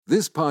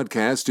This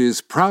podcast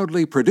is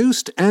proudly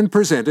produced and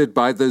presented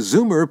by the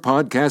Zoomer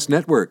Podcast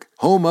Network,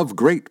 home of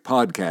great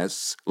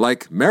podcasts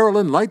like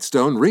Marilyn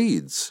Lightstone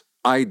Reads,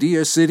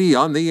 Idea City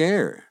on the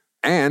Air,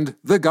 and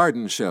The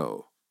Garden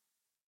Show.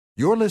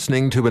 You're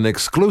listening to an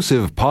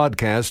exclusive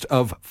podcast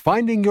of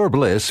Finding Your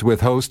Bliss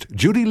with host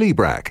Judy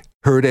Liebrack,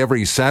 heard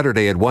every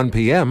Saturday at 1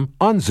 p.m.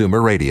 on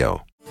Zoomer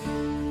Radio.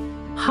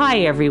 Hi,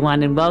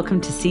 everyone, and welcome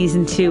to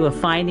Season 2 of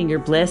Finding Your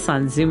Bliss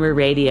on Zoomer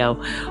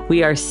Radio.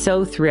 We are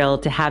so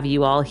thrilled to have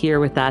you all here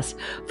with us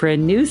for a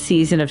new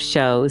season of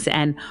shows.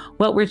 And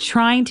what we're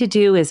trying to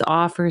do is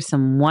offer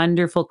some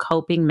wonderful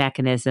coping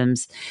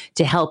mechanisms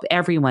to help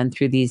everyone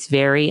through these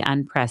very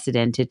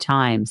unprecedented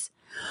times.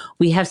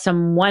 We have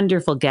some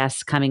wonderful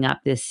guests coming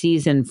up this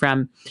season,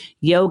 from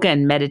yoga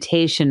and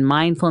meditation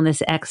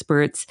mindfulness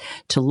experts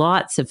to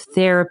lots of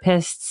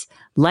therapists,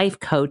 life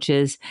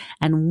coaches,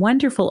 and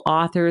wonderful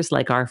authors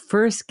like our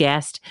first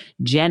guest,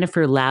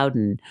 Jennifer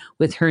Louden,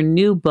 with her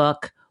new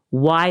book,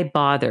 Why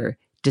Bother?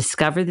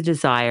 Discover the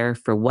Desire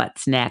for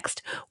What's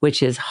Next,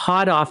 which is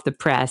hot off the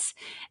press.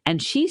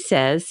 And she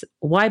says,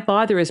 why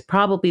bother is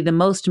probably the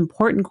most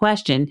important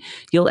question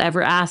you'll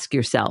ever ask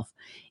yourself.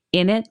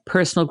 In it,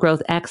 personal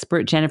growth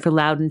expert Jennifer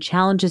Louden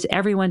challenges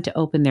everyone to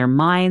open their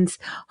minds,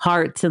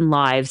 hearts, and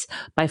lives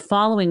by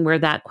following where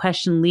that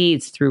question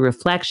leads through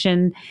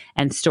reflection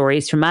and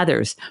stories from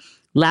others.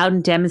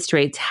 Louden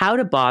demonstrates how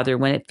to bother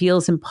when it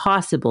feels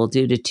impossible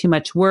due to too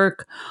much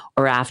work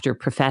or after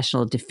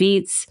professional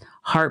defeats,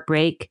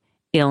 heartbreak,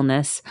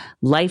 illness,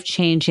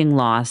 life-changing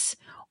loss,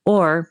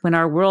 or when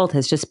our world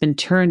has just been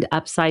turned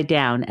upside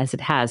down as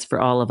it has for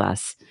all of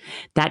us.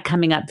 That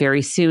coming up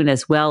very soon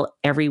as well.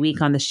 Every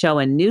week on the show,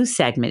 a new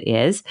segment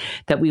is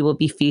that we will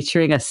be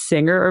featuring a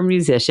singer or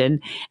musician,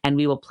 and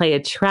we will play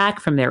a track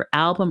from their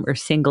album or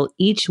single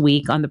each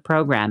week on the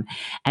program.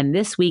 And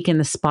this week in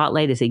the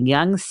spotlight is a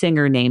young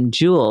singer named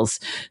Jules,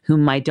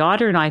 whom my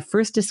daughter and I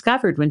first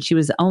discovered when she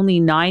was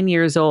only 9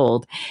 years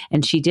old.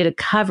 And she did a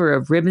cover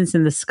of Ribbons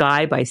in the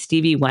Sky by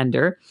Stevie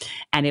Wonder.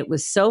 And it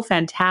was so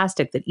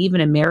fantastic that even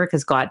America's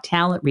Got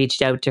Talent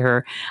reached out to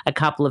her a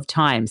couple of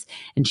times.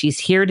 And she's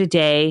here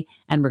today,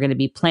 and we're going to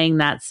be playing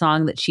that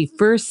song that she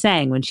first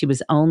sang when she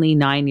was only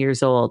 9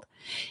 years old.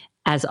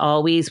 As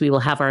always, we will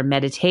have our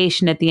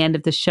meditation at the end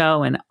of the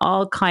show and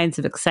all kinds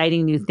of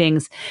exciting new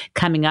things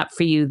coming up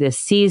for you this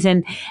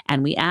season.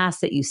 And we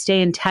ask that you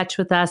stay in touch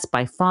with us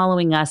by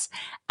following us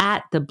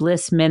at The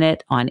Bliss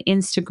Minute on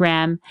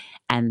Instagram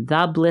and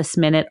The Bliss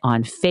Minute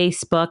on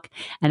Facebook.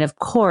 And of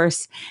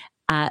course,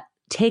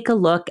 take a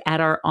look at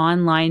our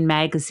online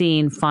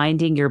magazine,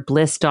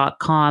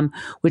 findingyourbliss.com,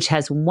 which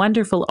has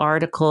wonderful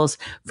articles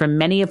from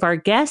many of our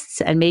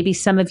guests, and maybe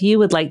some of you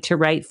would like to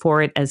write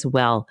for it as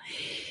well.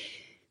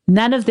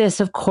 None of this,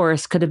 of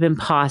course, could have been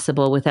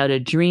possible without a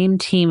dream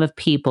team of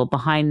people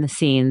behind the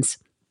scenes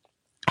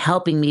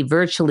helping me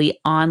virtually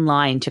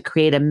online to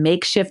create a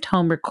makeshift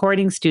home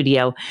recording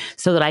studio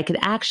so that I could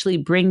actually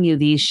bring you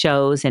these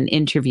shows and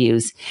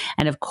interviews.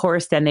 And of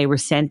course, then they were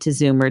sent to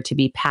Zoomer to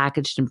be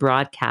packaged and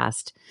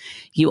broadcast.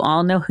 You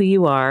all know who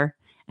you are,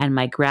 and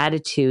my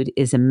gratitude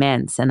is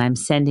immense, and I'm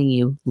sending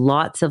you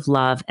lots of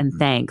love and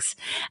thanks.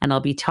 And I'll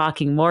be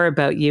talking more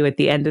about you at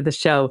the end of the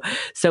show.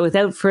 So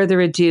without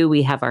further ado,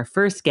 we have our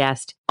first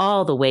guest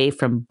all the way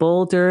from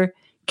Boulder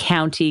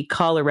County,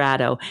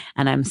 Colorado,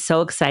 and I'm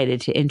so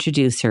excited to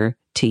introduce her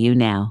to you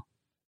now.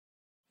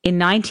 In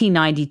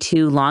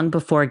 1992, long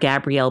before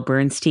Gabrielle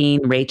Bernstein,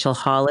 Rachel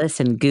Hollis,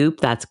 and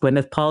Goop, that's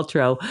Gwyneth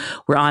Paltrow,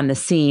 were on the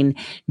scene,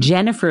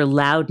 Jennifer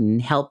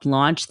Louden helped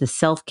launch the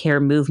self-care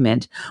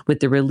movement with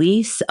the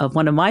release of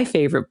one of my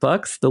favorite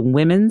books, the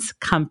Women's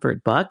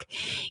Comfort Book.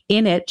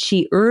 In it,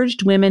 she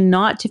urged women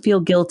not to feel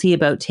guilty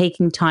about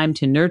taking time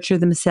to nurture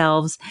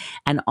themselves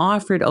and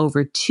offered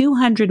over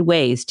 200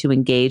 ways to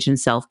engage in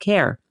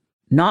self-care.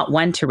 Not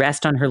one to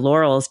rest on her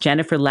laurels,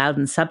 Jennifer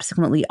Louden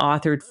subsequently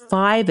authored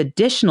 5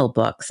 additional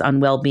books on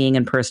well-being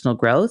and personal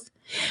growth,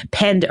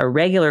 penned a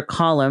regular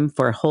column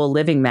for Whole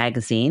Living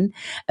magazine,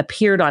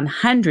 appeared on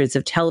hundreds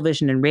of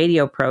television and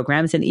radio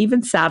programs, and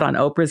even sat on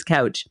Oprah's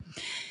couch.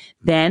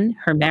 Then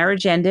her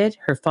marriage ended,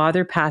 her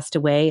father passed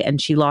away, and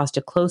she lost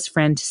a close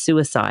friend to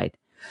suicide.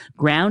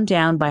 Ground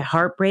down by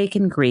heartbreak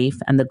and grief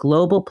and the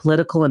global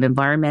political and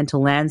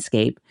environmental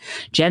landscape,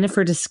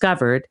 Jennifer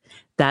discovered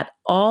that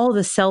all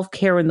the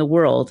self-care in the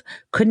world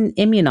couldn't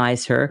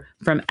immunize her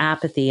from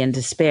apathy and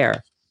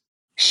despair.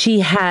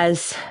 She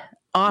has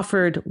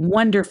offered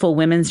wonderful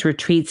women's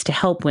retreats to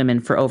help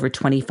women for over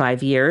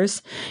 25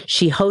 years.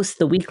 She hosts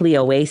the weekly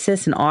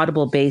Oasis, an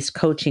Audible-based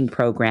coaching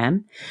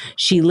program.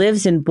 She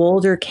lives in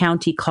Boulder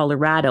County,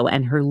 Colorado,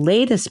 and her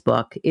latest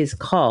book is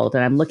called,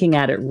 and I'm looking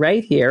at it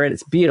right here, and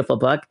it's a beautiful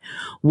book,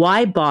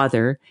 Why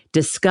Bother?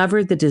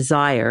 Discover the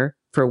Desire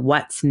for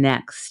What's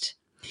Next.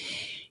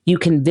 You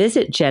can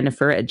visit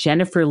Jennifer at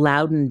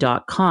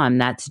jenniferlouden.com.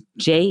 That's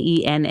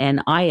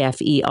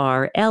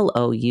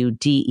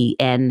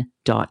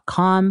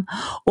JenniferLouden.com,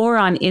 or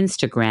on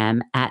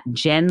Instagram at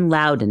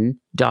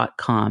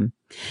jenlouden.com.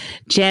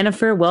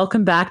 Jennifer,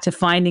 welcome back to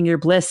Finding Your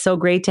Bliss. So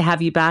great to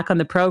have you back on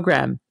the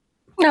program.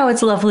 No,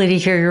 it's lovely to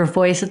hear your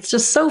voice. It's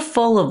just so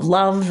full of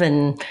love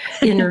and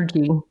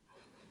energy.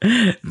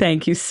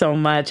 Thank you so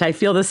much. I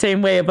feel the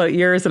same way about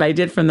yours that I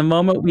did from the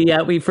moment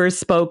we first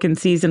spoke in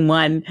season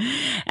 1,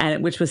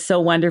 and which was so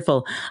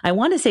wonderful. I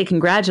want to say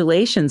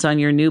congratulations on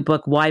your new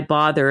book, Why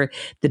Bother?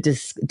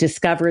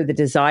 Discover the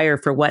Desire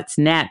for What's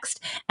Next.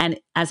 And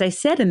as I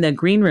said in the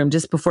green room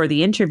just before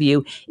the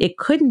interview, it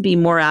couldn't be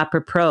more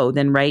apropos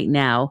than right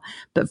now.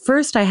 But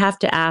first, I have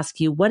to ask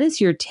you, what is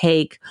your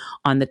take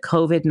on the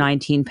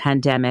COVID-19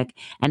 pandemic,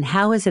 and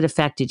how has it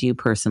affected you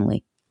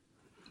personally?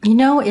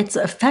 It's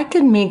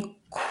affected me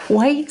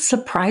quite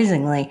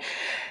surprisingly.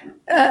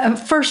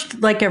 First,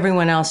 like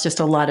everyone else, just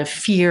a lot of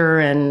fear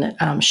and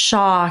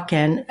shock.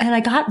 And I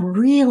got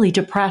really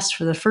depressed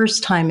for the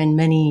first time in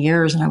many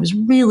years. And I was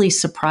really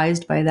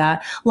surprised by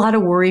that. A lot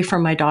of worry for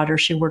my daughter.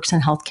 She works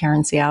in healthcare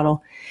in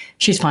Seattle.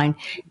 She's fine.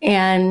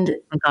 And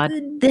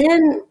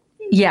then,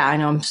 yeah, I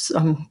know,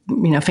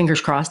 I'm fingers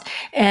crossed.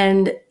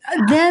 And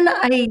then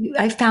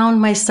I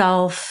found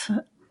myself,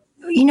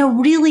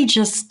 really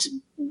just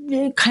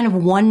kind of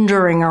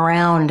wandering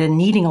around and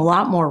needing a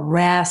lot more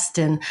rest.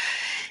 And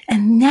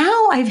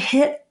now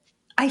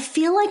I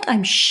feel like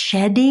I'm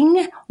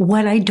shedding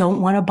what I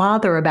don't want to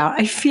bother about.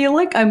 I feel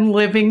like I'm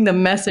living the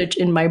message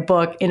in my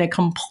book in a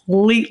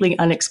completely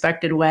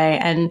unexpected way.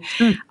 And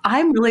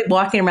I'm really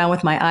walking around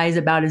with my eyes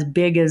about as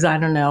big as, I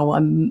don't know,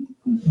 a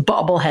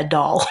bobblehead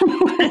doll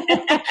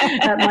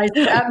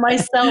at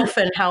myself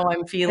and how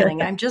I'm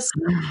feeling.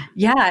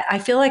 I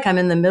feel like I'm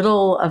in the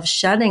middle of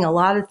shedding a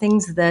lot of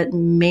things that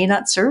may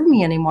not serve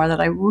me anymore, that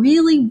I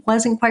really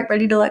wasn't quite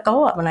ready to let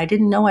go of, and I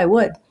didn't know I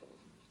would.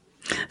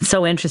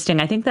 So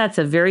interesting. I think that's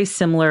a very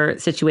similar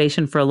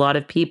situation for a lot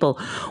of people.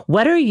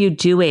 What are you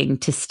doing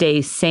to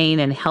stay sane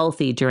and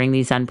healthy during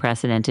these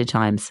unprecedented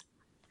times?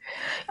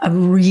 I've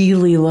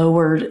really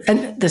lowered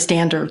the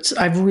standards.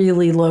 I've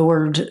really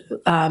lowered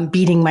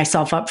beating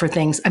myself up for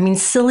things. I mean,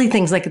 silly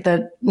things like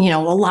a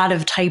lot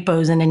of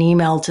typos in an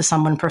email to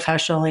someone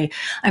professionally.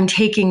 I'm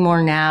taking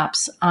more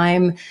naps.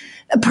 I'm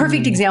a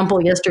perfect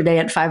example yesterday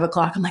at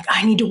 5:00. I'm like,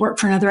 I need to work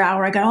for another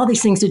hour. I got all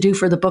these things to do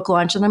for the book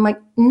launch. And I'm like,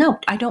 no,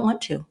 I don't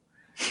want to.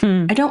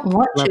 I don't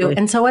want to.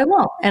 And so I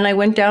won't. And I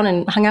went down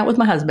and hung out with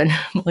my husband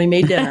while he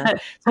made dinner.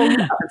 So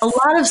a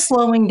lot of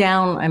slowing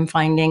down, I'm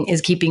finding,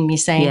 is keeping me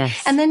sane.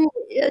 Yes. And then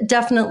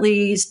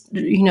definitely,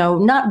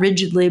 not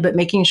rigidly, but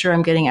making sure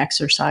I'm getting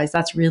exercise.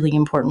 That's really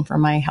important for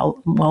my health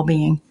and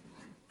well-being.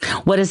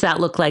 What does that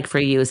look like for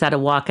you? Is that a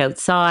walk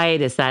outside?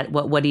 Is that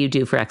what do you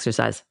do for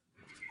exercise?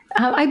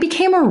 I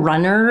became a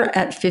runner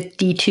at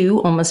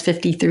 52, almost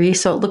 53.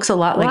 So it looks a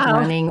lot like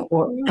running,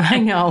 or I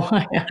know.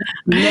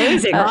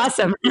 Amazing.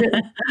 Awesome.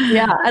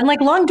 Yeah. And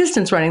like long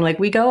distance running, like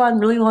we go on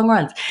really long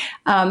runs.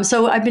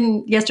 So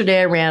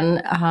yesterday I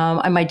ran,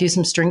 I might do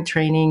some strength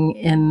training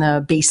in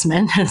the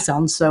basement. It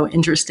sounds so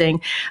interesting.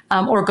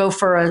 Or go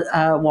for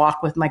a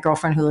walk with my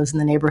girlfriend who lives in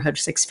the neighborhood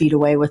 6 feet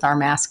away with our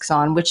masks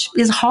on, which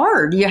is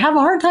hard. You have a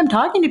hard time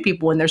talking to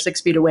people when they're 6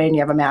 feet away and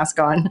you have a mask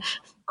on.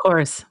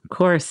 Of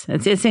course.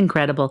 It's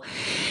incredible.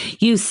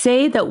 You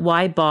say that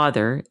why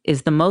bother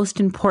is the most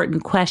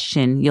important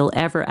question you'll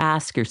ever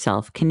ask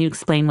yourself. Can you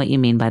explain what you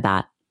mean by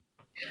that?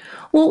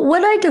 Well,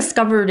 what I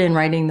discovered in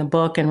writing the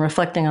book and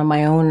reflecting on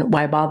my own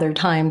why bother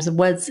times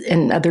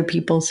and other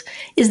people's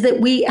is that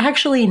we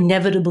actually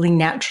inevitably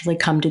naturally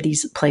come to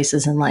these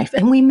places in life.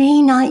 And we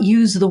may not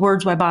use the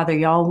words why bother,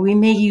 y'all. We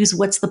may use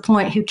what's the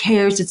point? Who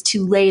cares? It's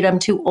too late. I'm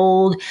too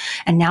old.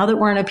 And now that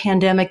we're in a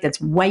pandemic that's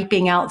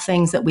wiping out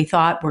things that we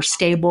thought were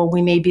stable,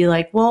 we may be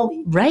like, well,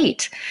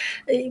 right.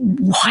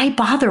 Why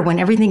bother when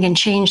everything can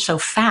change so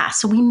fast?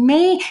 So we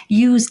may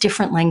use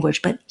different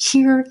language, but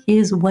here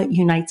is what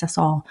unites us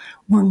all.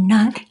 We're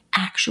not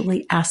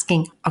actually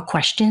asking a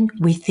question.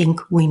 We think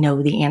we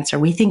know the answer.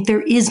 We think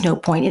there is no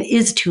point. It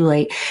is too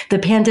late. The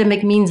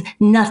pandemic means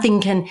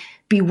nothing can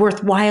be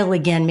worthwhile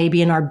again,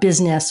 maybe in our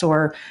business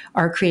or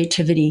our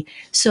creativity.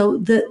 So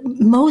the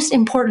most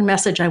important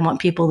message I want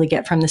people to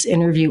get from this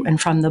interview and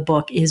from the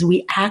book is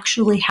we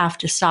actually have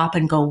to stop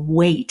and go,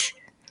 wait,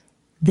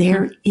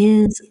 there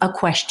is a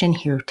question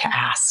here to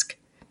ask.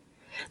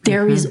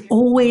 There is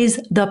always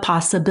the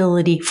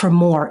possibility for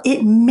more.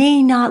 It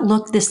may not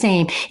look the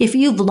same. If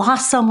you've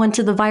lost someone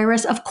to the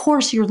virus, of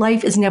course, your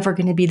life is never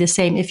going to be the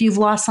same. If you've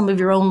lost some of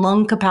your own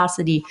lung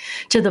capacity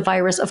to the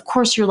virus, of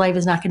course, your life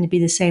is not going to be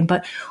the same.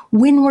 But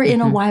when we're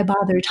in a why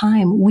bother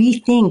time, we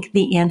think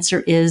the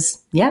answer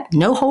is,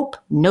 no hope,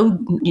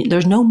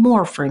 there's no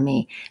more for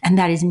me. And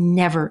that is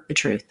never the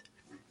truth.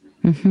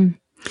 Mm-hmm.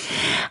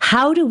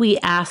 How do we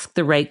ask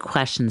the right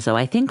questions, though?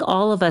 I think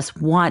all of us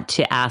want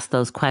to ask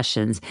those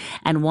questions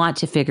and want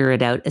to figure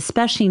it out,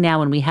 especially now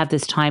when we have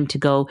this time to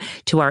go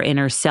to our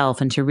inner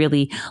self and to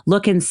really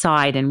look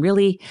inside and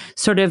really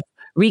sort of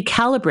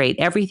recalibrate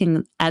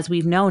everything as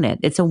we've known it.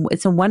 It's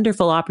a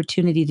wonderful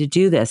opportunity to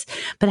do this.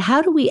 But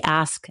how do we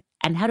ask,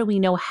 and how do we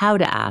know how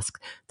to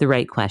ask the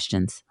right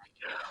questions?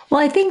 Well,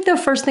 I think the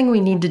first thing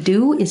we need to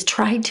do is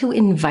try to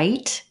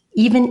invite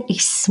even a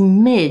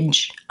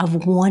smidge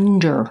of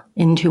wonder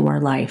into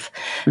our life.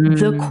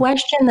 The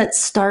question that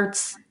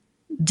starts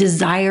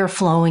desire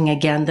flowing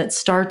again, that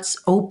starts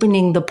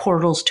opening the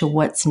portals to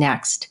what's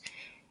next,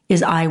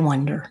 is I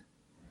wonder.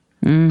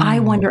 I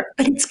wonder,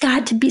 but it's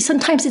got to be,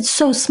 sometimes it's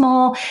so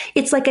small.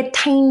 It's like a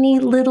tiny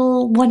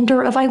little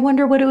wonder of, I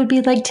wonder what it would be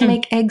like to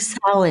make egg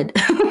salad.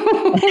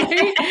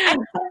 I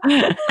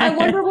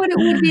wonder what it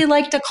would be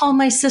like to call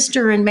my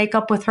sister and make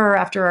up with her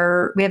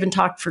after we haven't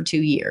talked for 2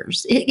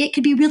 years. It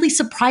could be really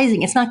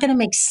surprising. It's not going to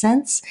make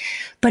sense,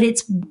 but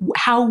it's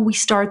how we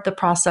start the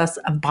process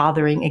of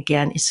bothering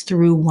again is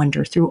through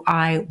wonder, through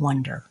I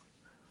wonder.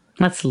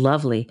 That's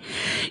lovely.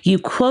 You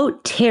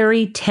quote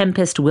Terry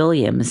Tempest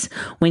Williams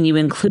when you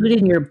include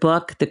in your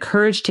book, the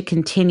courage to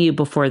continue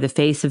before the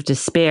face of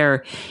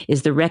despair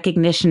is the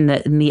recognition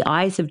that in the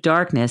eyes of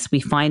darkness,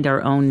 we find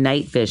our own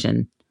night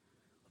vision.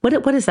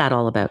 What is that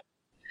all about?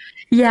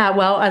 Yeah,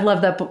 well, I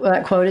love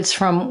that quote. It's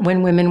from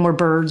When Women Were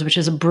Birds, which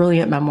is a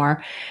brilliant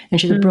memoir, and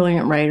she's a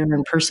brilliant writer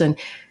in person.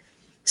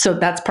 So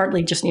that's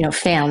partly just,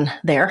 fan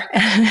there.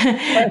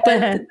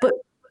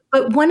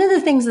 But one of the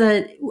things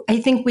that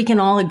I think we can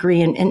all agree,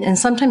 and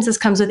sometimes this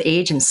comes with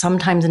age and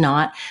sometimes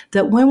not,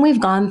 that when we've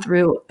gone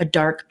through a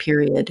dark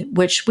period,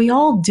 which we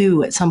all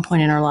do at some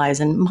point in our lives,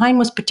 and mine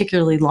was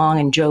particularly long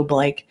and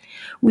Job-like,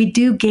 we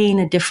do gain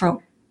a different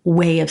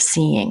way of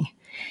seeing.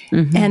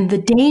 Mm-hmm. And the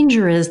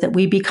danger is that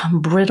we become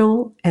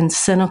brittle and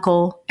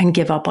cynical and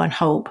give up on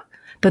hope.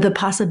 But the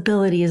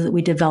possibility is that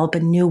we develop a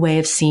new way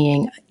of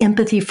seeing,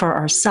 empathy for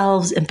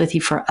ourselves, empathy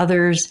for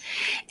others,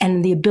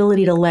 and the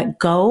ability to let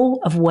go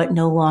of what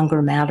no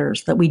longer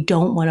matters, that we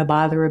don't want to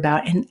bother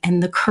about,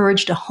 and the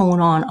courage to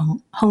hone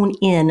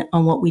in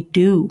on what we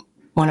do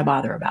want to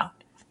bother about.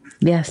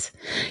 Yes.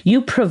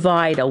 You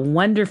provide a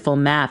wonderful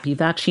map.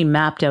 You've actually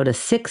mapped out a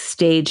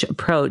 6-stage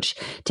approach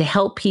to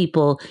help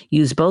people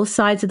use both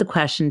sides of the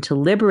question to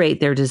liberate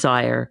their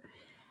desire.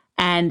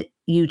 And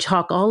you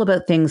talk all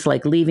about things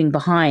like leaving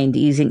behind,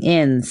 easing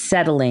in,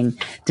 settling,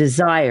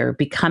 desire,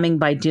 becoming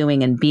by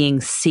doing, and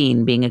being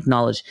seen, being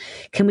acknowledged.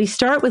 Can we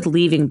start with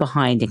leaving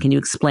behind? And can you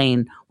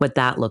explain what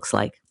that looks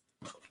like?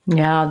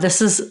 Yeah,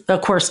 this is,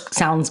 of course,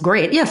 sounds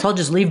great. Yes, I'll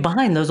just leave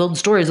behind those old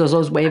stories, those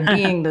old way of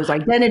being, those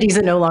identities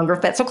that no longer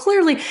fit. So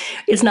clearly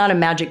it's not a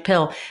magic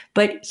pill.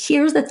 But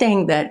here's the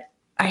thing that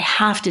I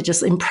have to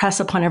just impress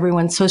upon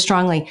everyone so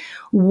strongly.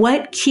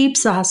 What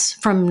keeps us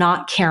from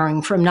not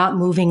caring, from not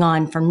moving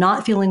on, from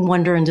not feeling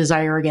wonder and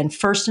desire again,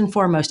 first and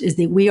foremost, is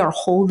that we are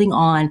holding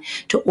on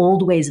to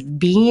old ways of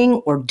being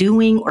or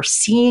doing or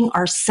seeing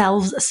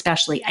ourselves,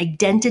 especially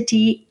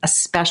identity,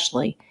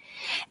 especially.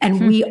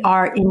 And we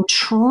are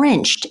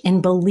entrenched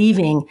in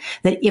believing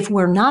that if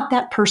we're not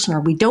that person,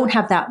 or we don't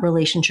have that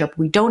relationship,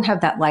 we don't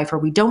have that life, or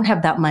we don't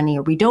have that money,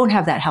 or we don't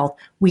have that health,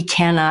 we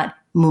cannot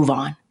move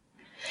on.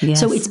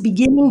 Yes. So it's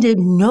beginning to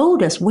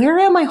notice, where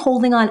am I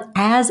holding on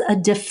as a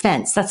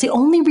defense? That's the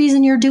only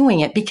reason you're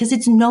doing it, because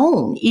it's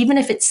known, even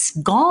if it's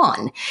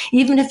gone,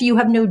 even if you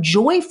have no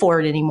joy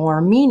for it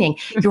anymore, meaning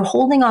you're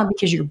holding on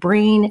because your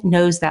brain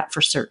knows that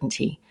for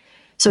certainty.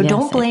 So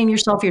don't blame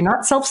yourself. You're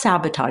not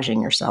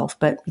self-sabotaging yourself,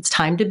 but it's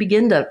time to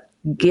begin to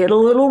get a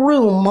little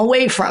room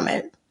away from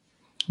it.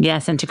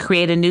 Yes, and to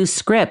create a new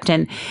script,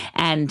 and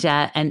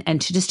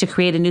to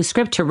create a new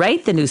script, to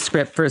write the new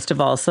script first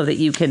of all, so that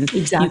you can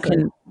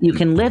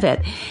live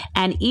it.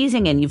 And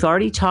easing in, you've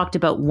already talked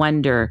about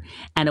wonder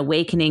and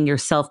awakening your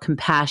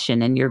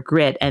self-compassion and your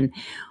grit. And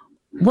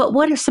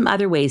what are some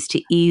other ways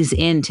to ease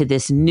into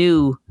this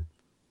new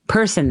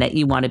person that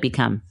you want to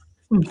become?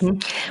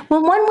 Mm-hmm.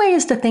 Well, one way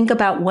is to think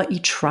about what you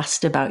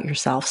trust about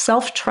yourself.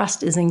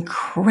 Self-trust is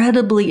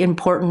incredibly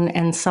important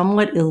and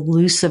somewhat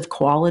elusive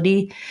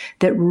quality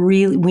that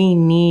really we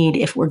need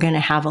if we're going to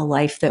have a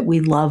life that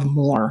we love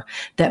more,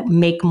 that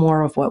make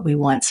more of what we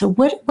want. So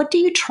what do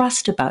you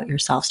trust about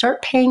yourself?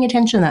 Start paying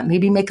attention to that.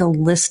 Maybe make a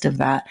list of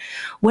that.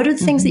 What are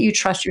the things that you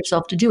trust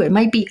yourself to do? It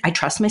might be, I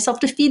trust myself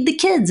to feed the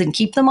kids and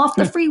keep them off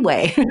the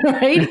freeway,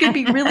 right? It could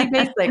be really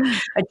basic.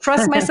 I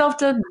trust myself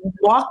to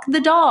walk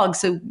the dog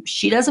so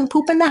she doesn't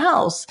poop in the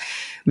house.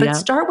 But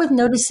start with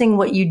noticing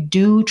what you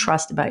do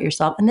trust about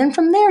yourself. And then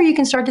from there, you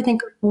can start to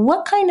think,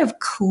 what kind of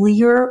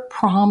clear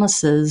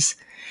promises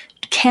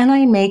can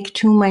I make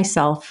to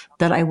myself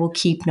that I will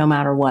keep no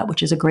matter what,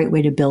 which is a great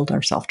way to build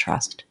our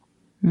self-trust.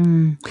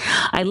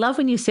 I love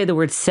when you say the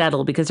word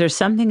settle, because there's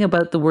something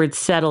about the word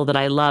settle that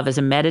I love as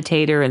a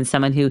meditator and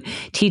someone who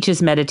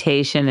teaches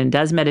meditation and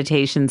does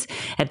meditations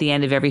at the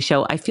end of every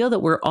show. I feel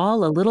that we're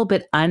all a little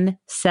bit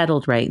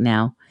unsettled right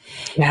now.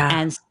 Yeah.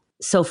 And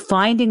so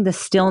finding the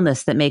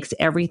stillness that makes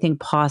everything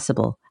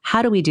possible.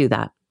 How do we do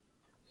that?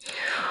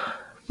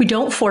 We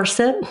don't force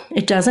it.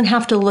 It doesn't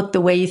have to look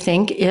the way you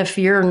think. If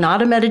you're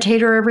not a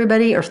meditator,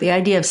 everybody, or if the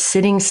idea of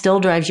sitting still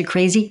drives you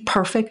crazy,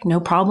 perfect,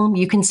 no problem.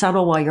 You can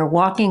settle while you're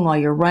walking, while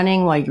you're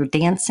running, while you're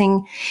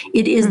dancing.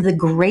 It is the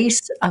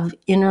grace of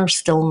inner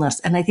stillness.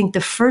 And I think the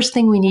first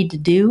thing we need to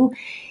do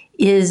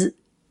is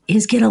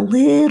is get a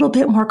little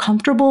bit more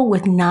comfortable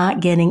with not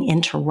getting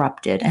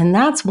interrupted. And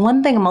that's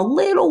one thing I'm a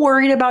little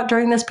worried about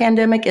during this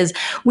pandemic is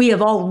we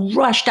have all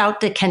rushed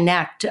out to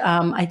connect.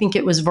 I think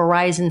it was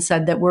Verizon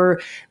said that we're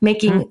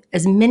making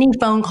as many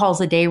phone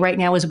calls a day right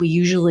now as we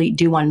usually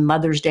do on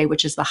Mother's Day,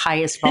 which is the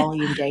highest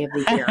volume day of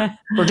the year.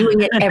 We're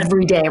doing it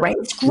every day, right?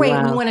 It's great.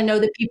 Wow. We want to know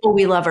that people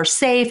we love are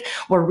safe.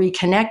 We're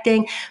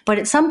reconnecting. But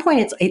at some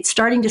point, it's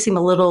starting to seem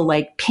a little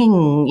like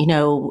ping,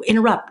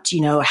 interrupt,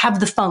 have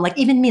the phone. Like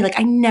even me, like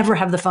I never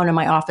have the phone in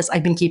my office.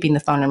 I've been keeping the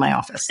phone in my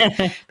office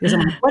because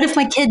I'm like, what if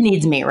my kid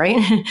needs me, right?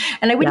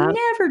 And I would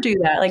never do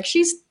that. Like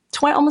she's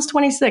almost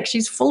 26.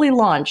 She's fully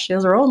launched. She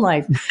has her own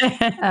life.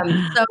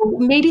 So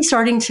maybe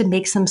starting to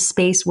make some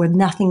space where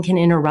nothing can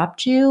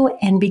interrupt you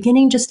and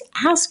beginning just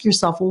ask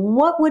yourself,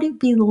 what would it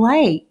be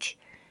like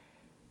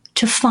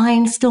to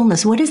find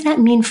stillness? What does that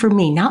mean for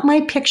me? Not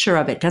my picture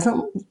of it.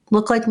 Doesn't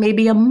look like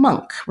maybe a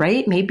monk,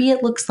 right? Maybe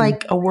it looks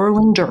like a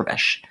whirling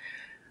dervish.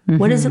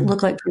 What does it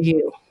look like for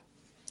you?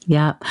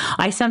 Yeah.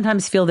 I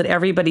sometimes feel that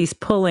everybody's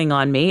pulling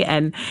on me.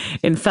 And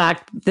in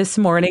fact, this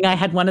morning, I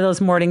had one of those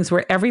mornings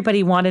where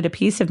everybody wanted a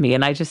piece of me.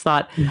 And I just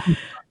thought,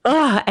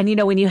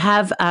 and when you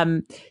have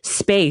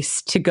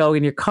space to go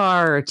in your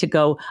car or to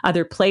go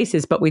other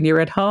places, but when you're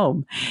at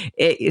home,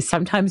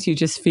 sometimes you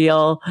just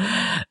feel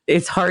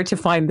it's hard to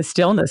find the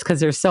stillness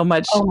because there's so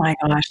much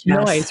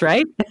noise,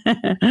 right?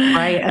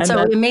 Right. And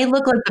so it may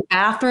look like the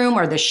bathroom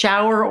or the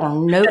shower or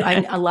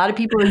a lot of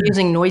people are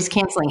using noise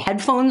canceling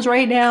headphones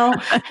right now.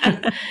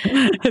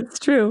 It's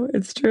true.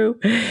 It's true.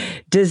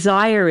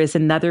 Desire is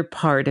another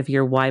part of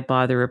your why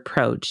bother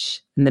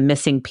approach and the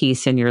missing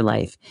piece in your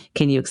life.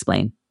 Can you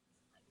explain?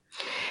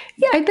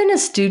 Yeah, I've been a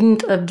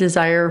student of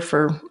desire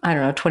for,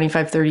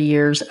 25, 30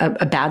 years,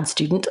 a bad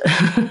student.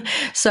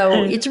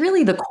 So it's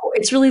really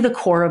the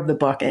core of the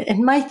book.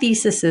 And my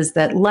thesis is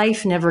that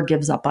life never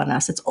gives up on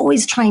us. It's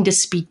always trying to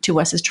speak to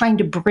us. It's trying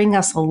to bring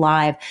us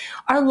alive.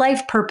 Our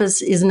life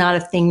purpose is not a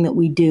thing that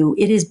we do.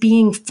 It is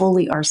being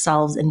fully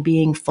ourselves and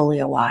being fully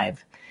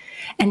alive.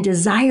 And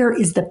desire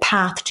is the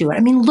path to it.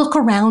 I mean, look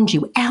around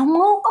you.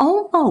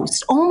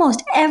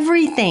 Almost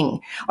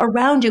everything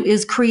around you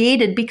is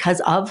created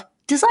because of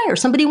desire.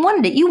 Somebody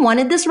wanted it. You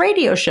wanted this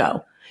radio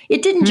show.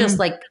 It didn't just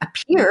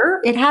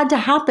appear. It had to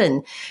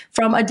happen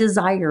from a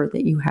desire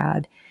that you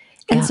had.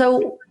 And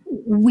so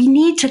we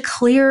need to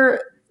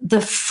clear the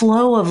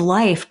flow of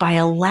life by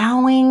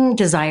allowing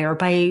desire,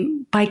 by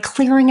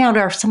clearing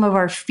out some of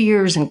our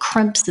fears and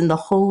crimps in the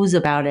hose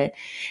about it.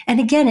 And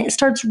again, it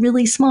starts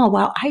really small.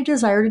 Wow, I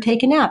desire to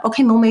take a nap.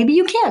 Okay, well, maybe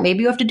you can't.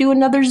 Maybe you have to do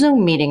another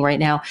Zoom meeting right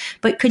now.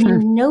 But could you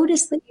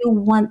notice that you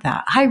want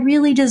that? I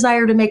really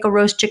desire to make a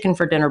roast chicken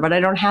for dinner, but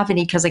I don't have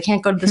any because I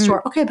can't go to the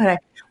store. Okay, but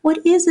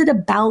what is it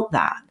about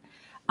that?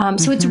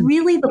 So it's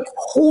really the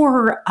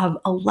core of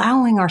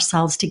allowing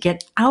ourselves to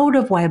get out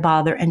of why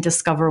bother and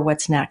discover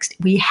what's next.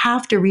 We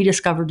have to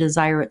rediscover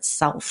desire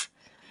itself,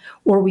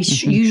 or we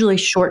usually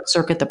short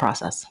circuit the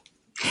process.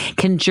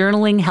 Can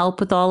journaling help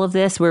with all of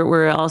this?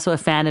 We're also a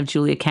fan of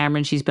Julia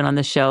Cameron. She's been on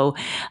the show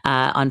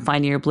on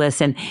Finding Your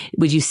Bliss. And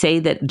would you say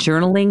that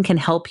journaling can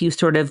help you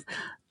sort of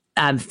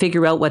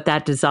figure out what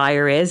that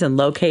desire is and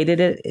locate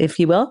it, if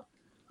you will?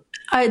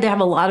 They have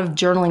a lot of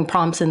journaling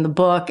prompts in the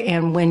book.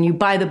 And when you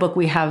buy the book,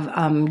 we have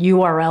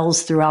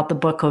URLs throughout the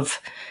book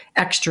of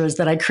extras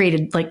that I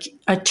created, like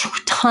a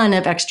ton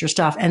of extra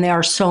stuff. And there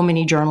are so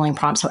many journaling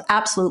prompts. So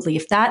absolutely,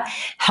 if that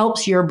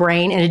helps your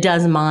brain, and it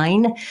does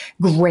mine,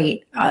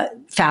 great,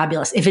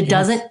 fabulous. If it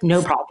doesn't,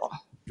 no problem.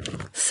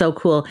 So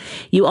cool.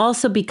 You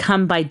also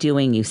become by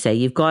doing, you say.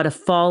 You've got to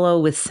follow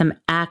with some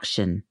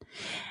action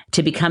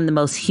to become the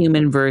most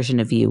human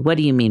version of you. What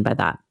do you mean by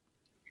that?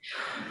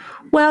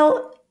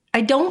 Well, I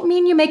don't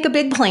mean you make a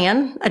big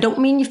plan. I don't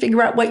mean you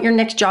figure out what your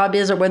next job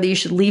is or whether you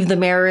should leave the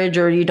marriage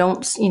or you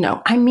don't,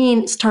 I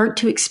mean, start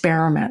to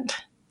experiment.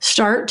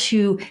 Start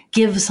to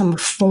give some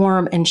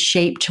form and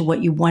shape to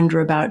what you wonder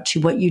about, to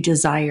what you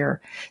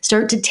desire.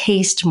 Start to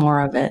taste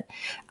more of it.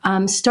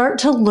 Start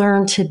to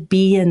learn to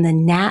be in the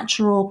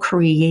natural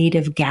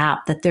creative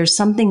gap, that there's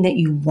something that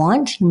you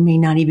want. You may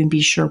not even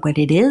be sure what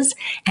it is,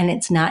 and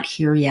it's not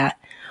here yet.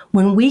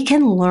 When we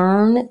can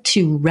learn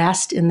to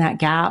rest in that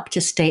gap,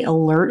 to stay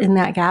alert in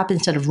that gap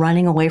instead of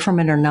running away from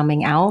it or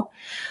numbing out,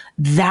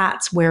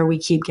 that's where we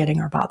keep getting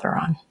our bother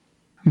on.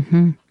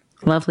 Mm-hmm.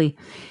 Lovely.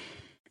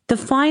 The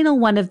final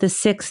one of the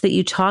 6 that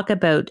you talk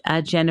about,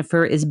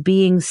 Jennifer, is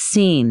being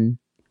seen.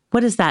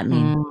 What does that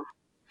mean?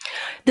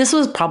 This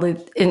was probably,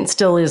 and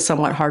still is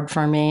somewhat hard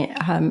for me.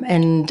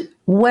 And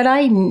what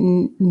I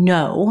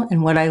know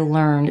and what I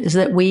learned is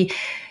that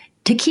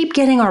to keep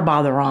getting our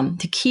bother on,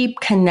 to keep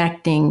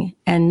connecting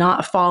and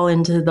not fall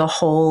into the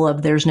hole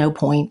of there's no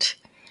point,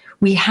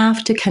 we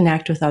have to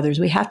connect with others.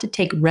 We have to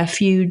take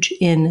refuge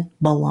in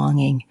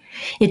belonging.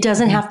 It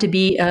doesn't have to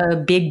be a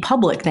big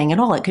public thing at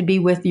all. It could be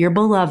with your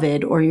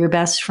beloved or your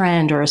best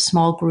friend or a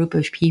small group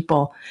of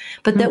people,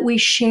 but that we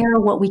share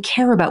what we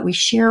care about. We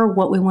share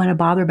what we want to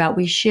bother about.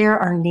 We share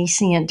our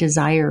nascent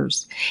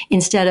desires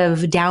instead of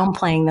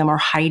downplaying them or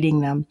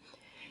hiding them.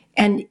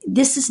 And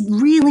this is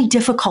really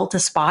difficult to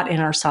spot in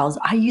ourselves.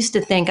 I used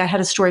to think, I had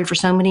a story for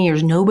so many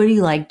years,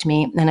 nobody liked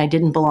me and I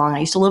didn't belong. I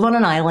used to live on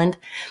an island,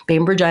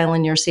 Bainbridge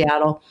Island near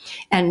Seattle.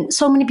 And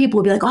so many people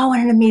would be like, oh, what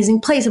an amazing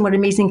place and what an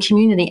amazing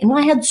community. And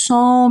I had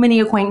so many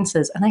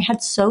acquaintances and I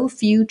had so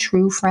few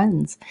true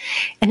friends.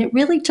 And it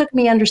really took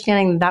me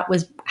understanding that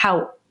was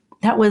how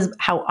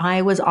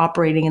I was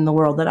operating in the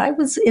world, that I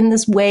was in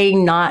this way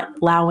not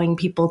allowing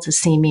people to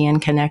see me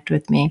and connect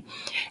with me.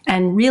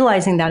 And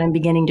realizing that and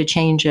beginning to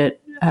change it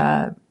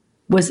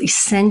was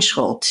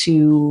essential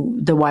to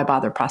the why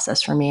bother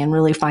process for me and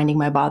really finding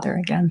my bother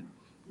again.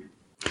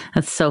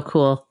 That's so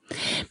cool.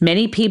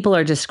 Many people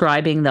are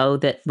describing, though,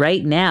 that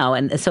right now,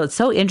 and so it's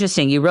so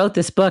interesting. You wrote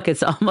this book.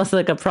 It's almost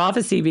like a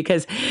prophecy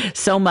because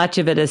so much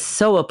of it is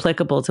so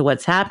applicable to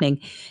what's happening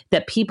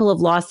that people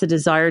have lost the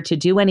desire to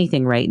do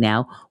anything right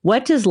now.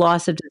 What does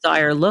loss of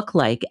desire look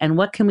like? And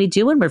what can we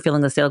do when we're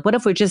feeling this? Like, what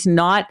if we're just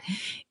not...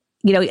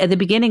 at the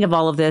beginning of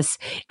all of this,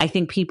 I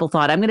think people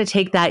thought, I'm going to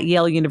take that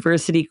Yale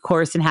University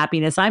course in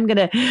happiness. I'm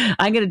going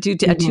to do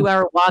a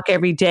 2-hour walk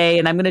every day,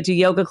 and I'm going to do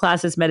yoga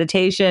classes,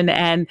 meditation,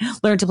 and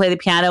learn to play the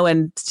piano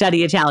and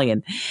study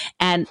Italian.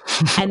 And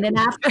then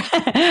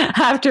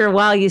after a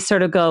while, you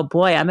sort of go,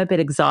 boy, I'm a bit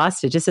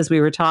exhausted. Just as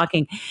we were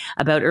talking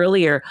about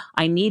earlier,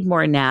 I need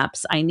more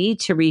naps. I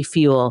need to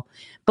refuel.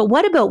 But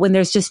what about when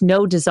there's just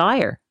no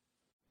desire?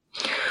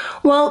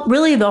 Well,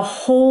 really, the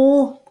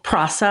whole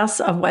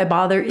process of why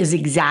bother is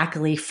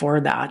exactly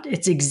for that.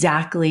 It's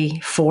exactly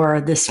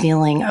for this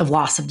feeling of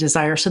loss of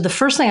desire. So the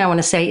first thing I want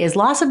to say is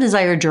loss of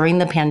desire during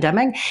the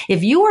pandemic.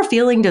 If you were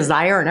feeling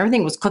desire and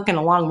everything was clicking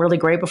along really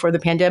great before the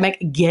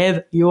pandemic,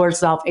 give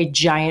yourself a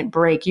giant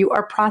break. You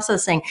are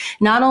processing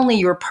not only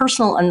your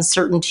personal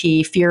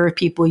uncertainty, fear of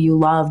people you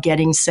love,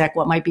 getting sick,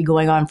 what might be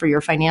going on for your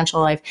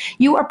financial life.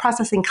 You are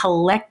processing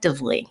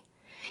collectively.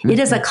 It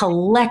is a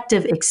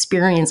collective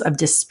experience of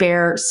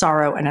despair,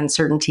 sorrow, and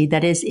uncertainty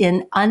that is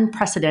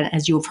unprecedented,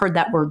 as you have heard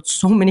that word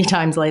so many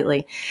times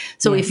lately.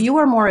 So If you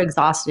are more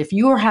exhausted, if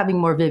you are having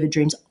more vivid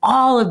dreams,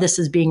 all of this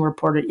is being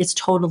reported. It's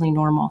totally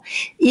normal.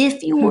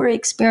 If you were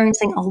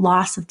experiencing a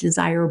loss of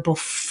desire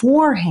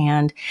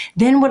beforehand,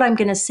 then what I'm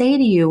going to say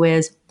to you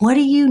is, what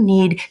do you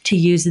need to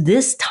use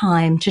this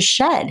time to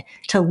shed,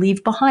 to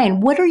leave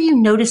behind? What are you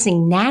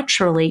noticing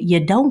naturally you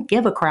don't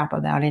give a crap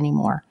about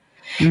anymore?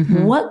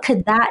 Mm-hmm. What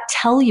could that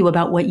tell you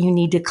about what you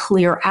need to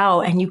clear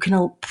out? And you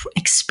can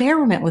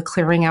experiment with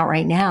clearing out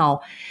right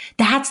now.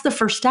 That's the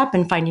first step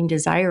in finding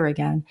desire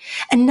again.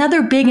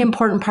 Another big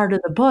important part of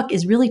the book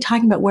is really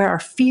talking about where our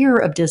fear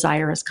of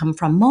desire has come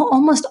from.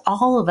 Almost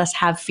all of us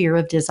have fear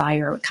of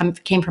desire.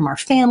 It came from our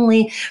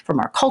family, from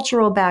our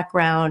cultural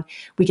background.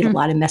 We get a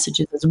lot of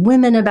messages as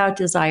women about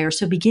desire.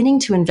 So beginning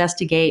to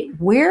investigate,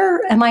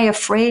 where am I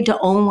afraid to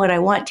own what I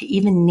want, to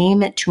even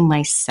name it to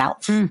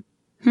myself?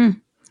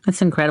 That's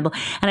incredible.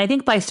 And I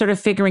think by sort of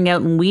figuring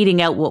out and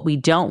weeding out what we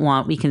don't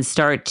want, we can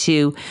start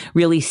to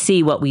really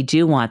see what we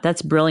do want.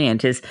 That's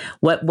brilliant, is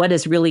what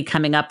is really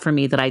coming up for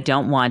me that I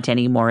don't want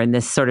anymore in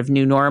this sort of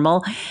new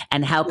normal,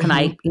 and how can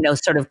I,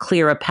 sort of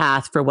clear a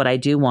path for what I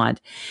do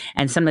want.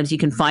 And sometimes you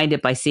can find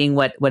it by seeing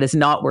what is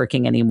not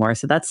working anymore.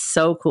 So that's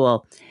so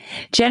cool.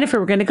 Jennifer,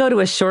 we're going to go to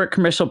a short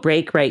commercial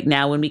break right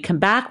now. When we come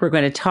back, we're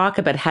going to talk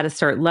about how to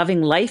start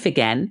loving life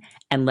again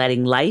and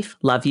letting life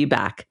love you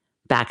back.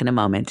 Back in a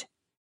moment.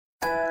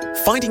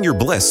 Finding Your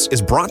Bliss is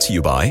brought to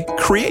you by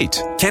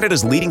Create,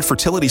 Canada's leading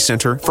fertility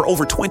centre for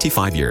over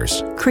 25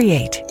 years.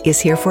 Create is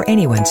here for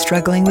anyone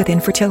struggling with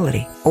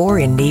infertility or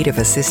in need of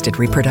assisted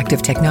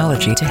reproductive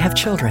technology to have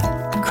children.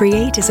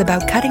 Create is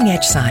about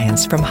cutting-edge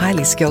science from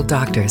highly skilled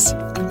doctors.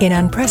 In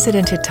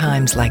unprecedented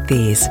times like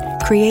these,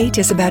 Create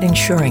is about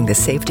ensuring the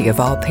safety of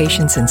all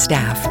patients and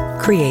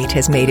staff. Create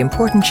has made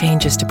important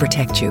changes to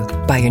protect you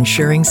by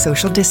ensuring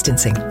social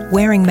distancing,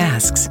 wearing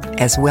masks,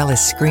 as well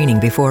as screening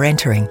before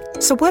entering.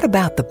 So what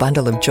about the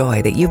bundle of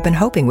joy that you've been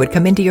hoping would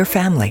come into your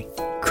family?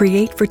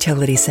 Create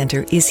Fertility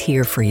Center is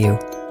here for you.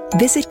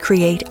 Visit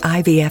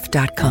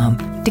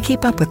CreateIVF.com to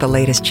keep up with the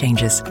latest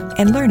changes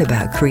and learn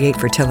about Create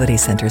Fertility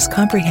Center's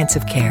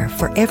comprehensive care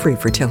for every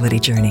fertility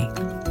journey.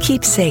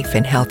 Keep safe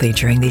and healthy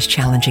during these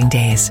challenging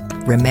days,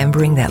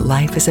 remembering that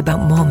life is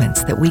about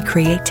moments that we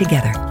create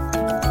together.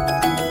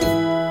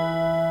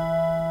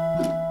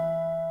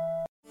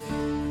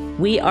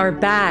 We are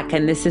back,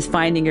 and this is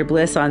Finding Your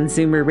Bliss on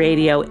Zoomer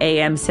Radio,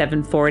 AM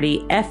 740,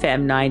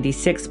 FM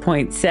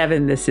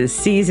 96.7. This is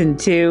Season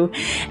 2,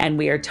 and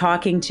we are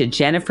talking to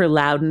Jennifer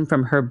Louden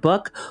from her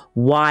book,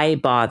 Why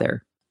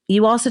Bother?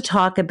 You also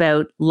talk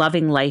about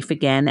loving life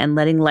again and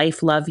letting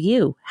life love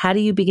you. How do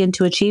you begin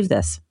to achieve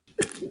this?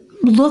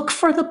 Look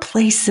for the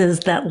places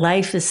that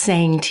life is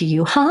saying to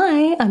you,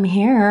 hi, I'm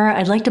here.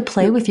 I'd like to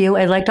play with you.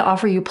 I'd like to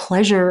offer you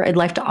pleasure. I'd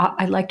like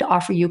to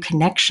offer you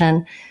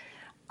connection.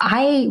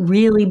 I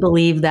really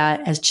believe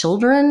that as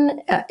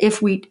children,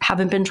 if we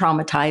haven't been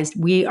traumatized,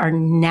 we are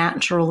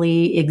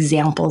naturally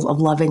examples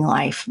of loving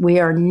life. We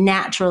are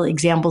natural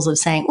examples of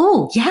saying,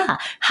 oh, yeah,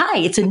 hi,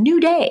 it's a new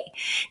day.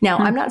 Now,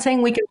 I'm not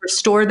saying we can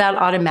restore that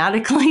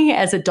automatically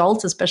as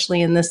adults,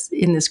 especially in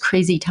this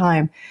crazy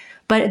time.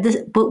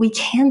 But we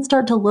can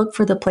start to look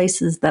for the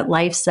places that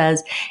life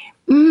says,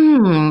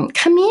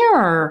 come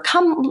here,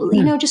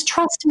 just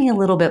trust me a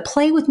little bit,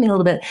 play with me a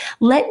little bit.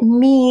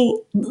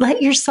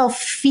 Let yourself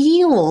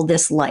feel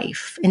this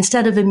life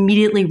instead of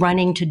immediately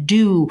running to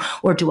do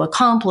or to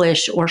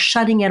accomplish or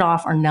shutting it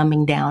off or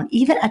numbing down.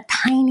 Even a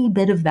tiny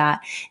bit of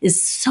that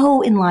is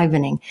so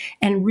enlivening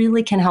and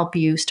really can help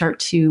you start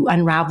to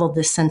unravel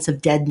this sense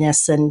of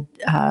deadness and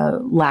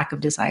lack of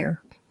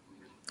desire.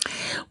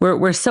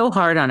 We're so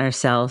hard on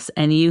ourselves,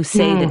 and you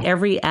say that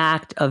every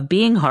act of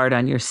being hard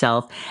on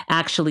yourself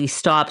actually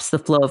stops the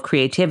flow of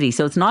creativity.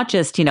 So it's not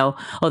just, oh,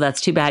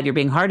 that's too bad you're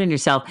being hard on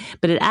yourself,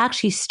 but it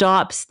actually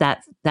stops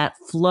that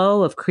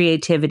flow of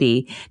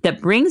creativity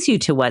that brings you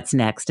to what's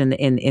next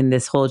in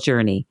this whole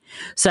journey.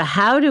 So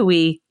how do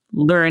we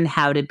learn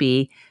how to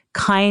be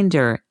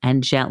kinder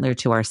and gentler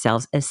to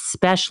ourselves,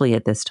 especially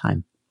at this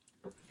time?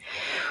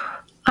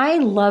 I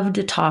love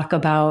to talk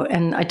about,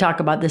 and I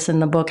talk about this in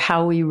the book,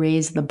 how we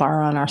raise the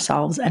bar on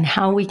ourselves and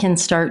how we can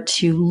start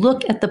to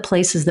look at the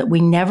places that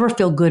we never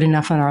feel good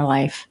enough in our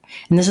life.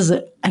 And this is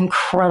an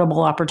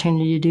incredible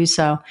opportunity to do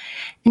so.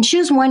 And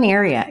choose one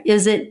area.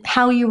 Is it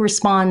how you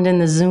respond in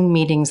the Zoom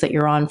meetings that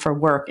you're on for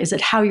work? Is it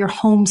how you're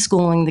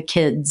homeschooling the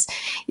kids?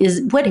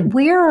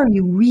 Where are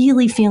you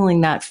really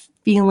feeling that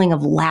feeling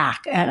of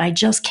lack and I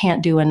just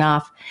can't do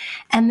enough?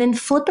 And then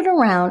flip it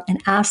around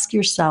and ask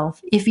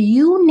yourself, if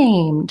you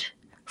named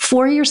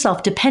for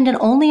yourself, dependent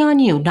only on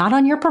you, not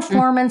on your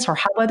performance or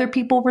how other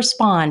people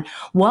respond,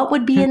 what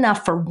would be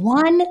enough for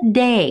one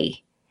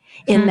day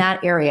in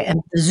that area?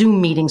 And the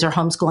Zoom meetings or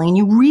homeschooling, and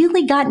you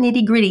really got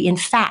nitty gritty in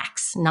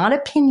facts, not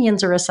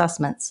opinions or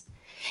assessments.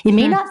 It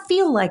may not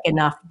feel like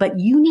enough, but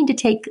you need to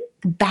take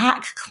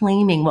back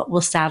claiming what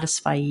will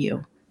satisfy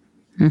you.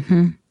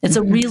 It's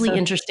a really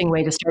interesting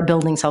way to start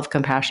building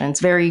self-compassion. It's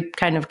very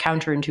kind of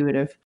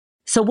counterintuitive.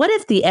 So what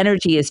if the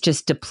energy is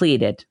just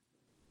depleted?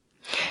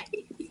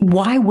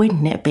 Why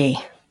wouldn't it be?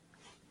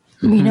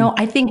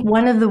 I think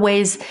one of the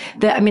ways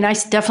that, I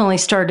definitely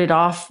started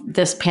off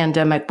this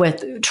pandemic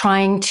with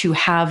trying to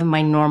have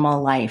my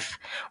normal life.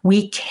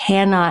 We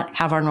cannot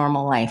have our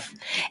normal life.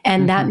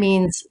 And that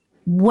means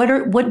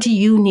what do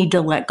you need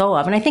to let go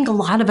of? And I think a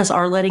lot of us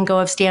are letting go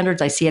of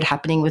standards. I see it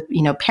happening with,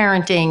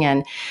 parenting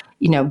and,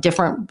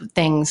 different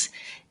things.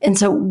 And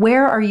so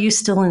where are you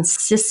still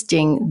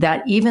insisting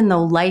that even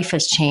though life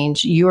has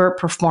changed, you're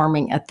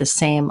performing at the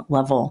same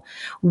level?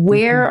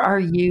 Where are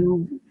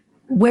you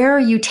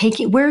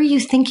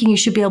thinking you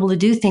should be able to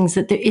do things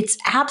that it's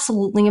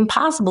absolutely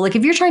impossible? Like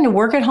if you're trying to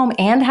work at home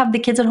and have the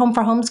kids at home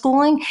for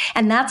homeschooling,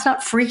 and that's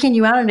not freaking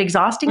you out and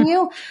exhausting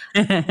you,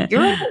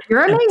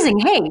 you're amazing.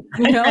 Hey,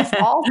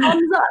 all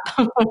thumbs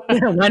up.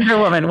 Wonder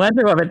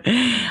Woman.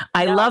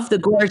 I love the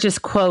gorgeous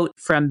quote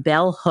from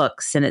Bell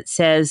Hooks, and it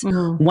says,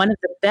 one of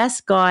the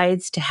best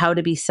guides to how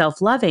to be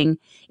self-loving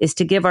is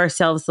to give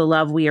ourselves the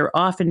love we are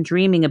often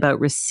dreaming about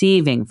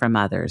receiving from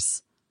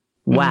others.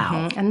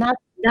 Wow. And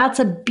that's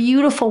a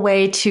beautiful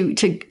way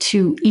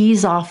to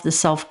ease off the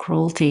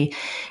self-cruelty,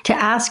 to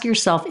ask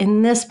yourself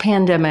in this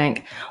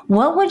pandemic,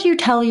 what would you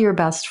tell your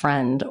best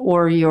friend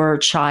or your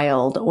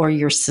child or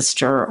your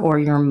sister or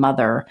your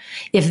mother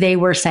if they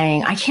were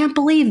saying, I can't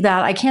believe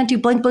that, I can't do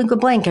blank, blank,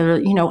 blank,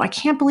 or, I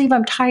can't believe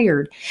I'm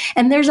tired.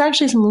 And there's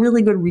actually some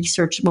really good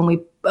research when we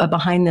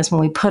behind this,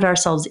 when we put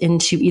ourselves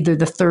into either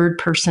the third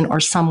person or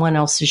someone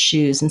else's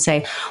shoes and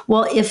say,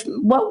 well,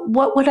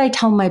 what would I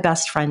tell my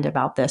best friend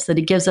about this? That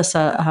it gives us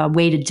a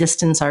way to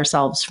distance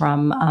ourselves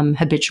from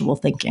habitual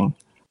thinking.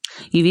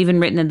 You've even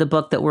written in the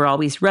book that we're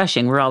always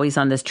rushing. We're always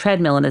on this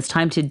treadmill, and it's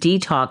time to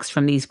detox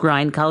from these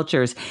grind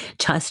cultures.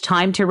 Just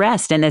time to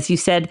rest. And as you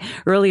said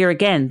earlier,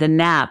 again, the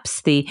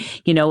naps, the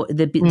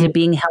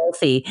being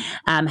healthy,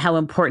 how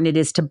important it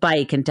is to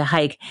bike and to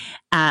hike.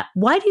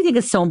 Why do you think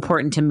it's so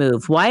important to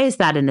move? Why is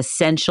that an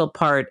essential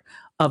part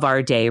of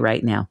our day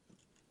right now?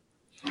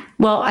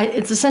 Well,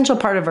 it's an essential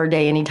part of our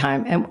day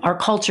anytime. And our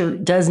culture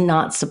does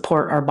not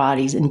support our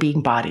bodies in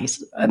being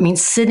bodies.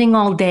 Sitting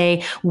all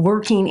day,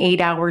 working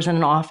 8 hours in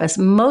an office,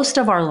 most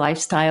of our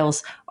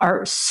lifestyles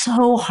are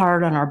so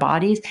hard on our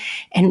bodies.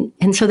 And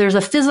so there's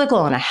a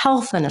physical and a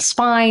health and a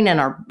spine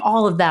and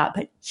all of that.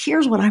 But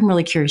here's what I'm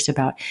really curious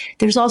about.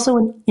 There's also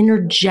an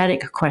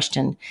energetic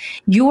question.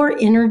 Your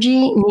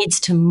energy needs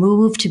to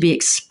move, to be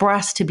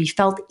expressed, to be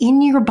felt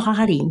in your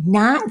body,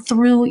 not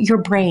through your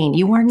brain.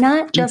 You are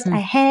not just a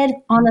head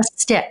on a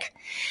stick.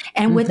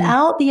 And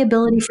without the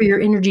ability for your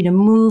energy to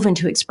move and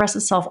to express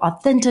itself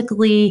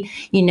authentically,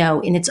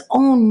 in its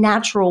own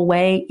natural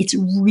way, it's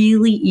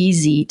really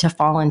easy to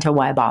fall into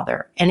why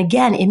bother. And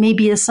again, it may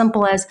be as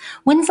simple as,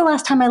 when's the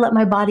last time I let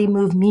my body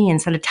move me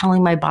instead of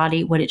telling my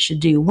body what it should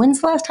do?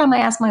 When's the last time I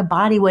asked my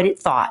body what it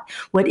thought,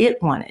 what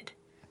it wanted?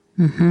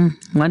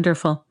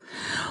 Wonderful.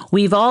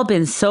 We've all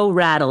been so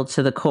rattled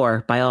to the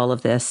core by all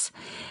of this.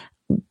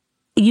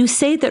 You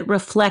say that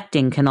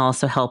reflecting can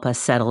also help us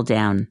settle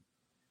down.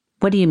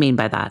 What do you mean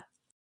by that?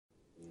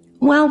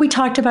 Well, we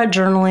talked about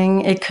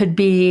journaling. It could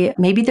be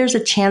maybe there's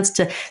a chance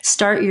to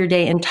start your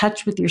day in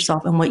touch with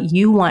yourself and what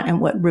you want and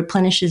what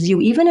replenishes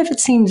you, even if it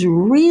seems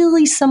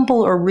really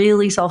simple or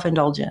really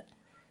self-indulgent.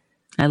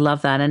 I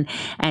love that.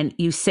 And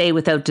you say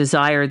without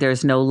desire,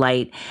 there's no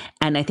light.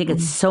 And I think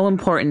it's so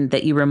important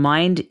that you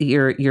remind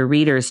your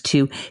readers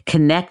to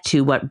connect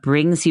to what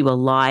brings you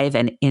alive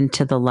and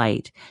into the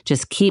light.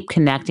 Just keep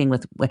connecting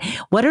with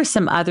what are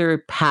some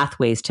other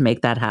pathways to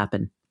make that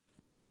happen?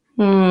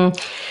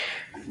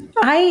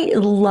 I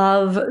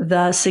love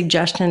the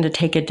suggestion to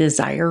take a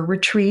desire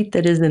retreat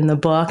that is in the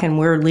book, and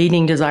we're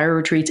leading desire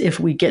retreats if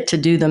we get to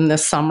do them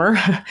this summer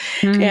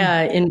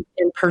in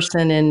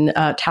person in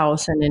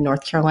Towson in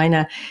North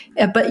Carolina.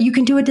 But you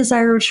can do a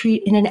desire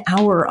retreat in an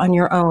hour on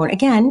your own.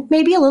 Again,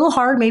 maybe a little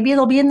hard. Maybe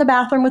it'll be in the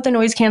bathroom with the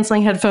noise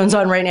canceling headphones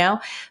on right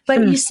now.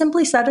 But you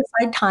simply set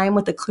aside time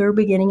with a clear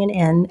beginning and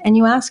end, and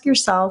you ask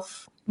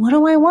yourself, what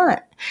do I want?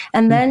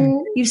 And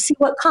then you see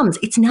what comes.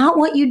 It's not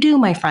what you do,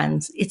 my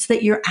friends. It's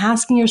that you're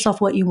asking yourself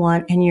what you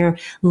want and you're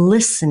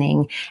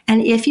listening.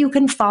 And if you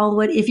can follow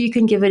it, if you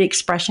can give it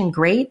expression,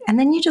 great. And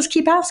then you just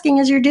keep asking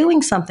as you're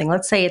doing something.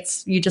 Let's say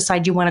you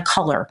decide you want to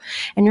color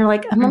and you're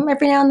like,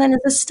 every now and then, is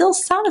this still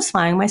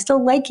satisfying? Am I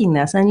still liking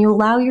this? And you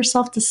allow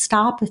yourself to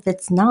stop if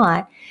it's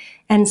not.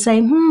 And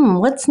say,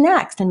 what's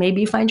next? And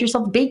maybe you find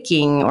yourself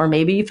baking, or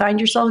maybe you find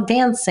yourself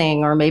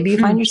dancing, or maybe you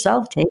find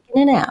yourself taking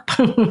a nap.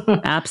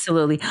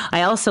 Absolutely.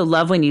 I also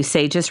love when you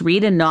say, just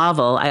read a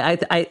novel. I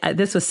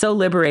this was so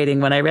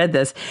liberating when I read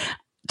this.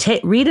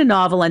 Read a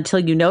novel until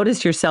you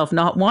notice yourself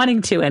not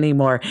wanting to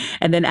anymore.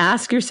 And then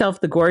ask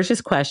yourself the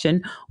gorgeous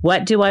question,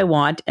 what do I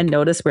want? And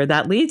notice where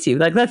that leads you.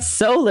 Like, that's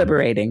so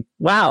liberating.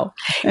 Wow.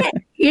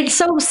 It's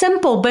so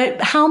simple, but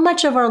how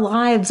much of our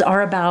lives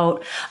are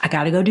about, I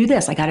got to go do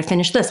this. I got to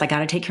finish this. I got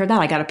to take care of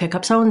that. I got to pick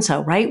up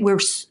so-and-so, right?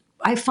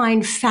 I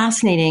find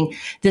fascinating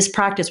this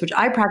practice, which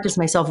I practice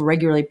myself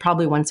regularly,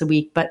 probably once a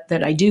week, but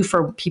that I do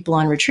for people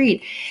on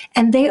retreat.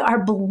 And they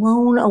are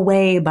blown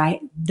away by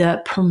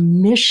the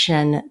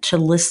permission to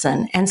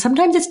listen. And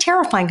sometimes it's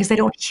terrifying because they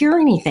don't hear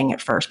anything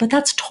at first, but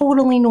that's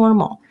totally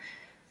normal.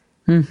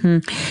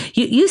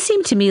 You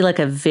seem to me like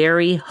a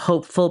very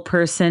hopeful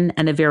person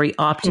and a very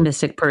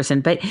optimistic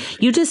person, but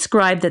you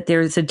described that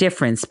there's a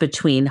difference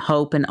between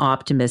hope and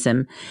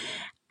optimism.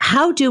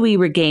 How do we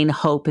regain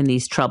hope in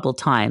these troubled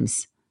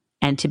times?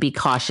 And to be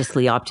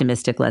cautiously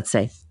optimistic, let's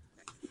say.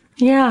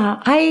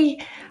 Yeah, I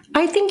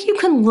think you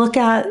can look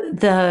at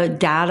the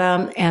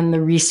data and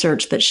the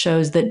research that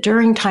shows that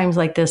during times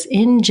like this,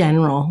 in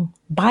general,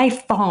 by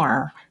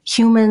far,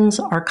 humans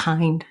are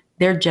kind.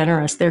 They're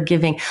generous. They're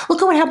giving.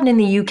 Look at what happened in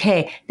the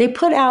UK. They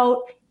put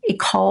out a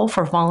call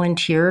for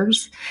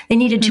volunteers. They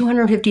needed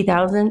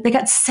 250,000. They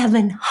got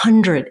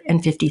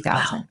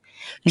 750,000. Wow.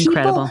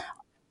 Incredible. People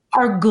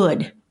are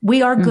good.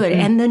 We are good.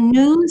 And the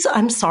news,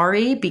 I'm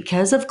sorry,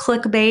 because of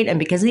clickbait and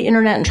because of the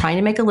internet and trying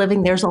to make a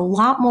living, there's a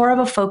lot more of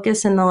a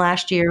focus in the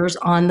last years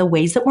on the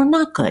ways that we're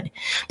not good.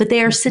 But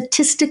they are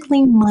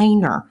statistically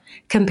minor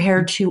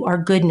compared to our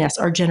goodness,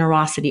 our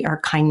generosity, our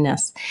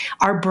kindness.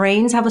 Our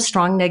brains have a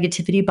strong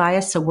negativity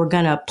bias, so we're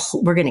gonna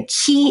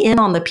key in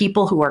on the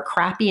people who are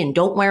crappy and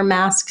don't wear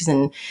masks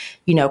and,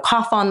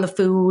 cough on the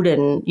food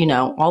and,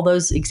 all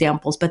those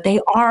examples, but they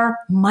are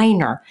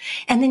minor.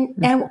 And then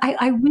and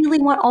I really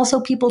want also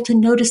people to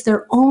notice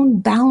their own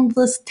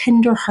boundless,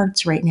 tender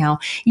hearts right now.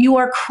 You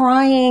are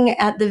crying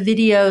at the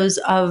videos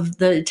of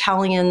the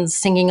Italians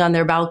singing on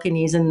their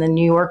balconies and the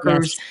New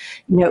Yorkers,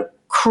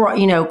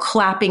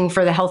 clapping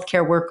for the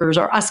healthcare workers,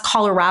 or us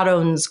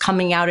Coloradans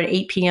coming out at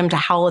 8 p.m. to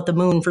howl at the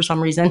moon for some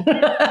reason.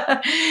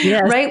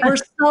 Yes. Right? We're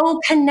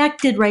so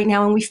connected right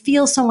now and we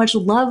feel so much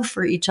love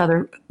for each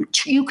other.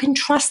 You can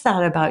trust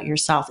that about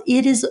yourself.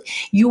 It is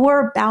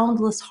your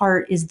boundless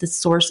heart is the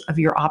source of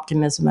your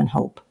optimism and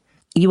hope.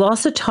 You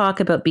also talk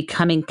about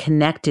becoming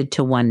connected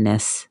to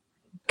oneness.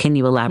 Can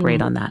you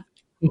elaborate on that?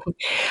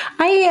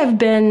 I have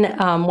been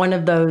one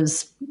of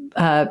those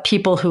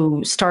people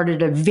who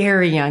started at a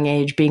very young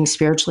age being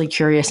spiritually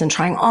curious and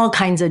trying all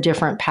kinds of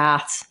different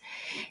paths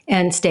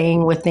and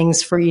staying with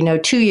things for,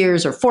 2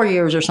 years or 4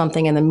 years or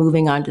something, and then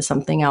moving on to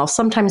something else,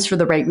 sometimes for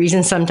the right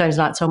reason, sometimes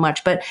not so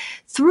much. But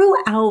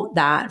throughout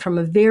that, from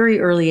a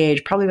very early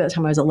age, probably by the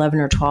time I was 11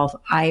 or 12,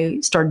 I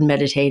started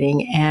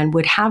meditating and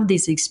would have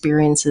these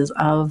experiences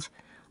of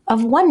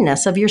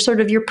oneness, of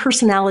your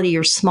personality,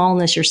 your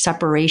smallness, your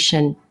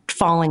separation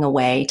falling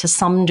away to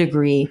some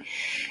degree.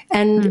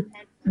 And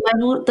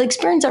the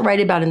experience I write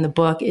about in the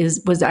book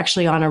was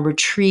actually on a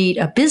retreat,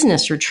 a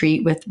business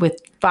retreat with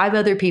 5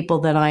 other people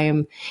that I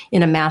am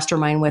in a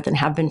mastermind with and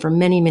have been for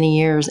many, many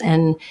years.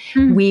 And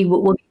we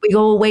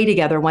go away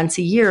together once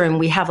a year, and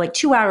we have like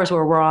 2 hours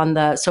where we're on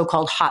the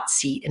so-called hot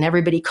seat, and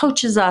everybody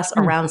coaches us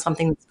around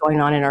something that's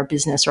going on in our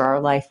business or our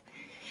life.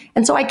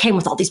 And so I came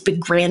with all these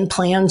big grand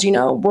plans,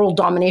 world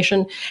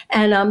domination.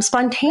 And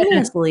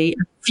spontaneously,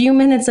 a few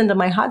minutes into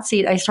my hot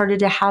seat, I started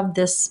to have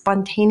this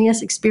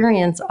spontaneous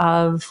experience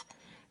of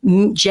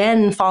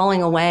Jen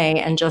falling away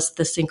and just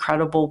this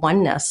incredible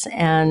oneness.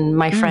 And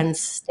my friends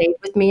stayed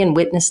with me and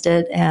witnessed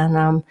it.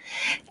 And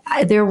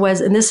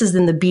and this is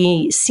in the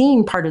be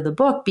seen part of the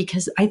book,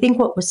 because I think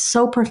what was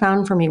so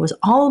profound for me was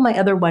all of my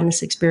other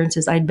oneness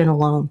experiences, I'd been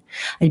alone.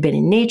 I'd been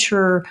in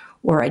nature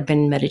or I'd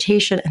been in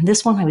meditation. And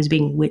this one, I was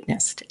being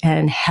witnessed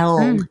and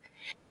held.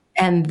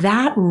 And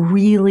that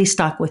really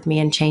stuck with me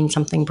and changed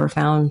something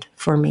profound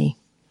for me.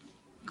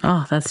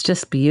 Oh, that's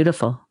just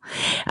beautiful.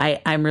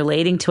 I'm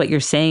relating to what you're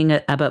saying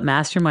about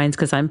masterminds,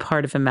 because I'm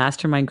part of a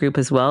mastermind group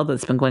as well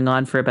that's been going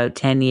on for about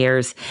 10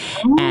 years.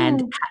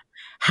 And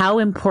how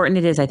important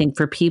it is, I think,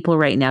 for people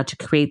right now to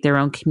create their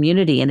own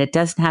community. And it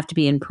doesn't have to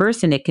be in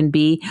person. It can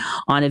be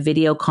on a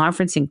video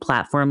conferencing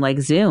platform like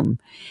Zoom.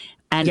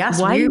 And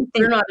yes,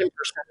 we're not in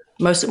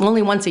person.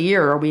 Only once a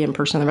year are we in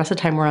person. The rest of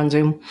the time we're on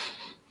Zoom.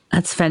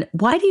 That's fun.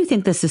 Why do you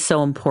think this is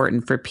so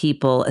important for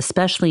people,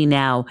 especially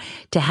now,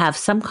 to have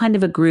some kind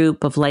of a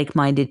group of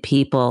like-minded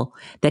people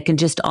that can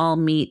just all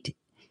meet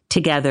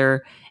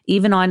together,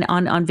 even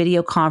on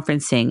video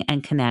conferencing,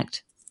 and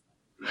connect?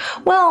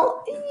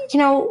 Well,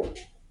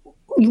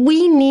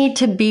 we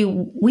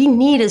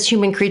need as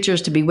human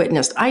creatures to be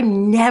witnessed.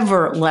 I'm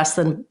never less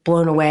than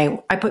blown away.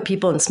 I put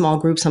people in small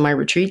groups on my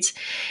retreats,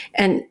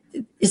 and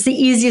it's the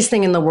easiest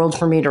thing in the world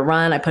for me to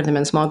run. I put them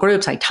in small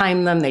groups. I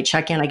time them. They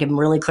check in. I give them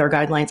really clear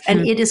guidelines.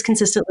 And it is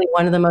consistently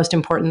one of the most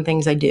important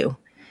things I do.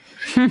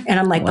 And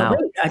I'm like, wow. But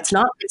wait,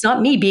 it's not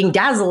me being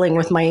dazzling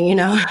with my,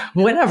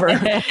 whatever.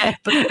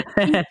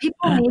 But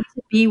people need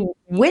to be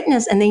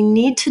witnessed, and they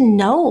need to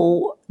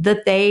know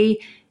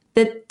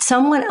that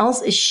someone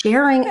else is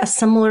sharing a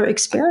similar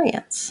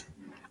experience.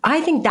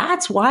 I think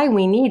that's why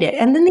we need it.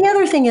 And then the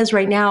other thing is,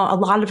 right now, a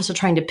lot of us are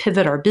trying to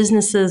pivot our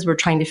businesses. We're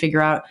trying to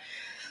figure out,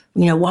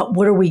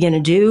 what are we going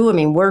to do? I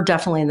mean, we're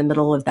definitely in the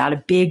middle of that.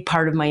 A big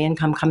part of my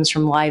income comes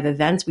from live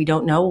events. We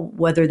don't know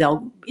whether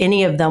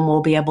any of them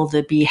will be able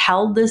to be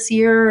held this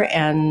year.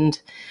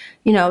 And,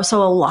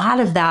 so a lot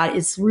of that,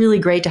 it's really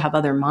great to have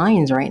other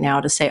minds right now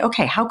to say,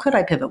 okay, how could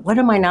I pivot? What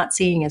am I not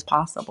seeing as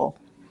possible?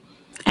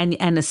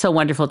 And it's so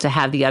wonderful to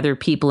have the other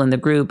people in the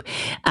group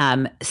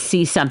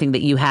see something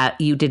that you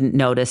didn't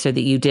notice, or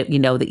that you did,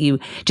 that you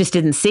just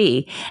didn't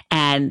see,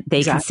 and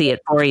they can see it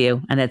for you.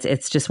 And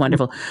it's just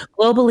wonderful.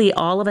 Globally,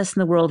 all of us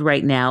in the world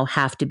right now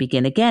have to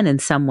begin again in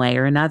some way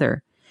or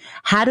another.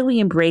 How do we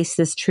embrace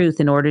this truth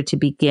in order to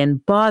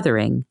begin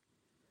bothering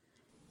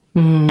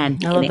and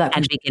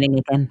beginning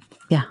again?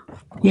 Yeah,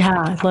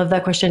 I love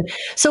that question.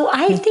 So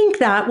I think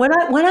that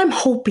what I'm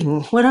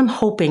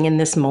hoping in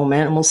this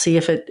moment, and we'll see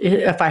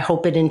if I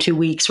hope it in 2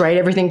 weeks, right?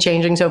 Everything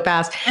changing so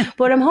fast. But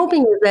what I'm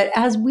hoping is that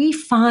as we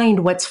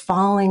find what's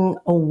falling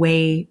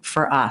away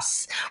for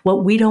us,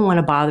 what we don't want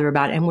to bother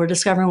about, and we're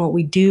discovering what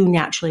we do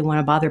naturally want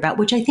to bother about,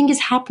 which I think is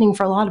happening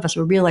for a lot of us.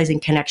 We're realizing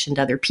connection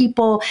to other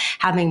people,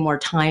 having more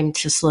time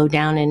to slow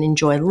down and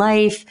enjoy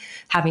life,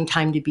 having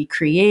time to be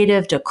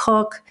creative, to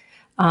cook,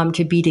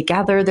 to be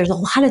together. There's a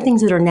lot of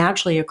things that are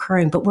naturally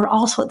occurring, but we're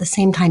also at the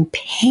same time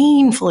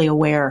painfully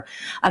aware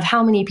of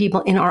how many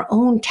people in our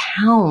own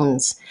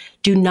towns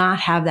do not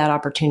have that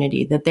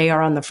opportunity, that they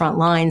are on the front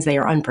lines, they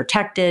are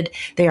unprotected,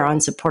 they are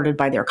unsupported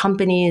by their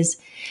companies.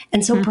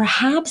 And so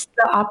perhaps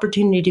the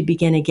opportunity to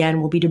begin again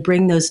will be to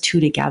bring those two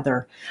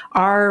together,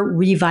 our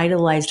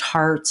revitalized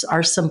hearts,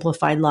 our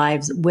simplified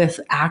lives, with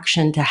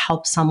action to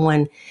help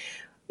someone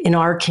in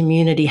our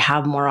community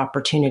have more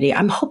opportunity.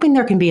 I'm hoping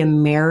there can be a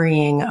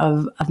marrying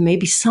of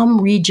maybe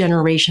some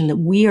regeneration that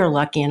we are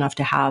lucky enough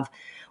to have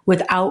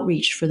with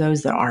outreach for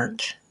those that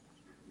aren't.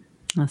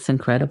 That's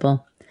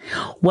incredible.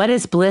 What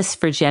is bliss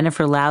for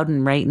Jennifer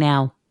Louden right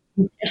now?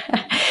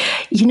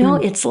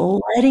 It's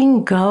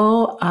letting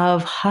go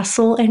of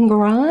hustle and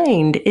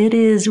grind. It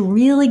is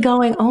really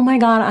going, oh my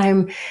God,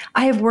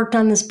 I have worked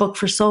on this book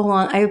for so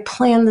long. I have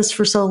planned this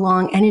for so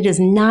long, and it is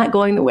not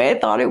going the way I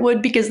thought it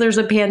would because there's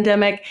a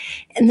pandemic.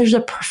 And there's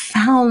a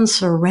profound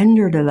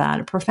surrender to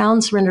that, a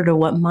profound surrender to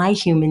what my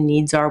human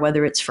needs are,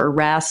 whether it's for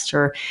rest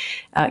or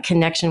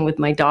connection with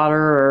my daughter,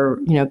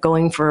 or,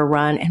 going for a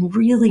run, and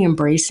really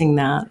embracing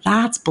that.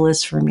 That's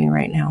bliss for me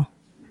right now.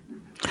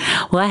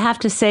 Well, I have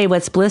to say,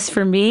 what's bliss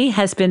for me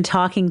has been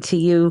talking to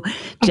you,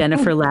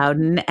 Jennifer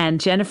Louden. And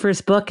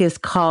Jennifer's book is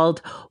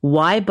called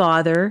Why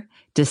Bother?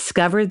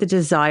 Discover the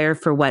Desire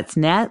for What's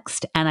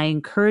Next. And I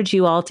encourage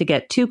you all to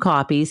get 2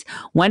 copies,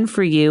 one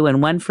for you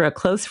and one for a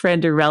close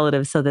friend or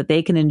relative, so that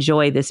they can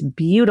enjoy this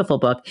beautiful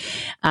book.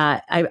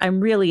 I'm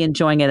really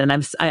enjoying it. And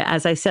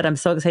as I said, I'm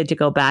so excited to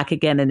go back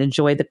again and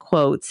enjoy the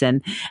quotes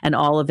and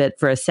all of it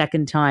for a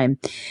second time.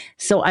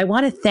 So I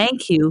want to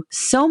thank you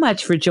so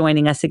much for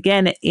joining us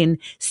again in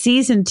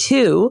season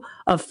 2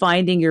 of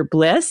Finding Your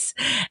Bliss.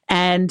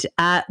 And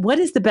what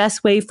is the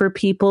best way for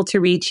people to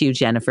reach you,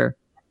 Jennifer?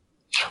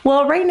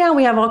 Well, right now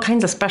we have all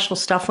kinds of special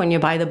stuff when you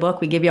buy the book.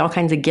 We give you all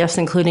kinds of gifts,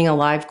 including a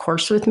live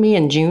course with me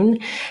in June.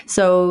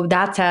 So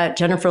that's at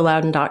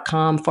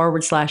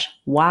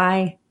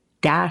jenniferlouden.com/why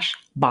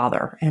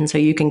support-bother. And so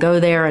you can go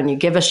there and you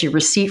give us your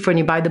receipt for when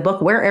you buy the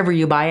book, wherever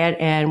you buy it,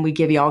 and we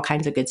give you all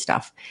kinds of good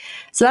stuff.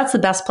 So that's the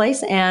best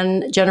place.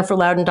 And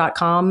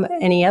JenniferLouden.com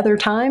any other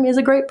time is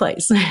a great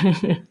place.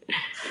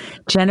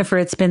 Jennifer,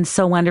 it's been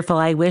so wonderful.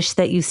 I wish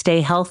that you stay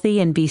healthy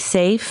and be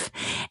safe.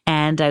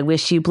 And I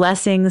wish you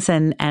blessings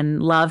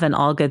and love and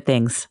all good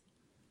things.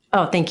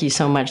 Oh, thank you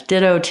so much.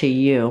 Ditto to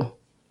you.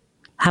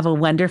 Have a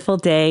wonderful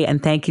day.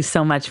 And thank you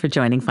so much for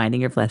joining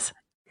Finding Your Bliss.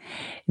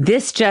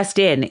 This just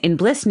in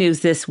Bliss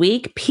News this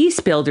week, Peace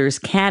Builders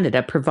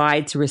Canada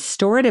provides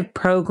restorative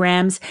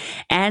programs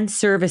and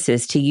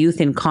services to youth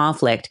in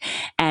conflict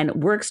and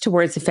works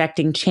towards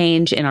effecting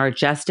change in our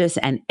justice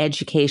and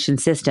education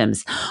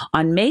systems.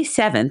 On May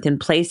 7th, in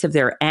place of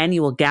their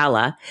annual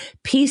gala,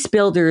 Peace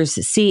Builders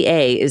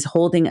CA is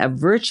holding a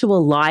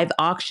virtual live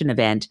auction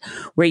event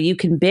where you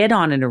can bid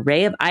on an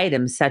array of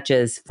items such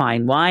as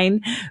fine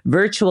wine,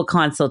 virtual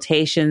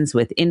consultations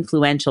with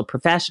influential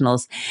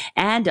professionals,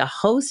 and a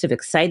host of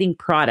exciting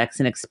products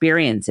and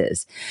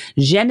experiences.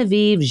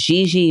 Genevieve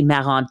Gigi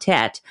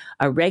Marantet,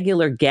 a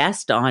regular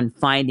guest on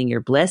Finding Your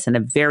Bliss and a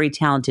very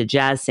talented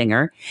jazz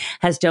singer,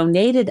 has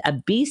donated a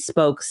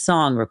bespoke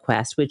song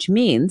request, which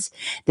means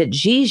that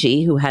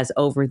Gigi, who has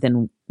over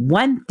than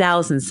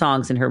 1,000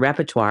 songs in her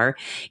repertoire,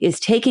 is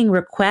taking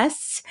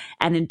requests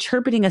and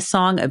interpreting a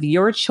song of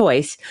your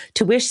choice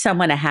to wish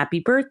someone a happy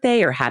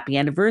birthday or happy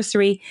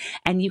anniversary.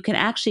 And you can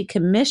actually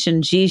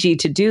commission Gigi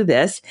to do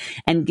this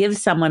and give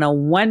someone a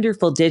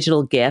wonderful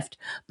digital gift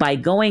by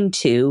going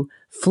to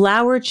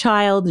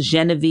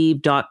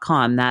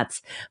flowerchildgenevieve.com.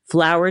 That's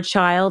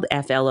flowerchild,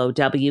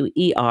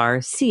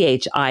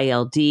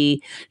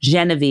 FLOWERCHILD,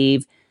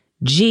 Genevieve,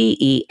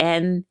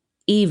 GENEVIEVE.com.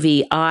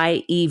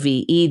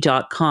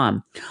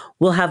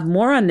 We'll have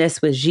more on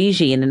this with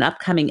Gigi in an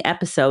upcoming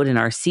episode in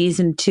our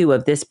season 2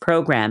 of this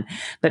program.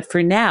 But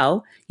for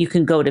now, you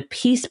can go to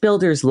Peace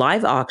Builders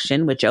Live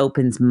Auction, which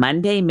opens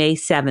Monday, May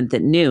 7th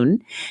at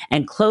noon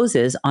and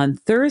closes on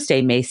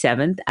Thursday, May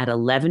 7th at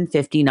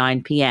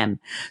 11:59 p.m.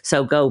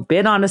 So go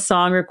bid on a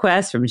song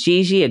request from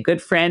Gigi, a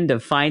good friend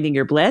of Finding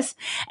Your Bliss,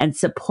 and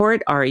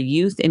support our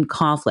youth in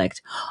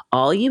conflict.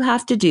 All you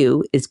have to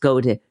do is go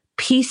to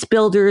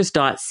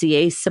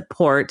peacebuilders.ca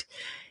support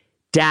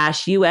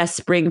US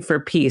Spring for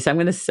Peace. I'm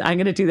going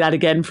to do that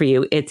again for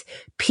you. It's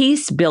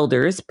Peace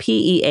Builders,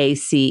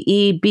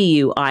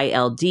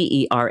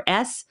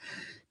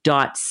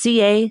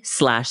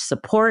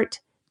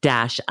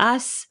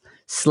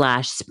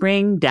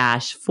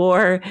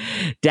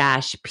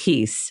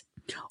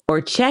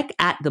 Or check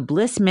at the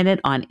Bliss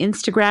Minute on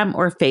Instagram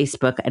or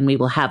Facebook, and we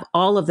will have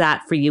all of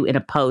that for you in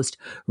a post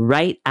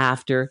right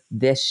after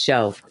this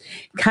show.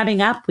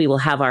 Coming up, we will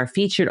have our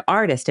featured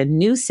artist, a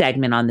new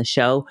segment on the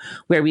show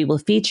where we will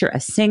feature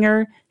a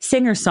singer,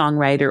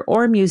 singer-songwriter,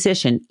 or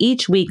musician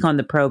each week on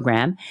the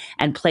program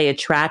and play a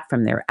track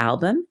from their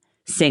album,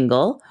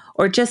 single,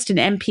 or just an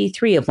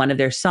MP3 of one of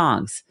their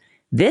songs.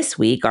 This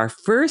week, our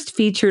first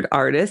featured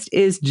artist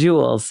is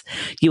Jules.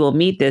 You will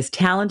meet this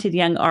talented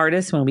young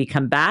artist when we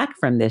come back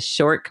from this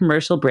short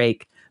commercial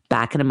break.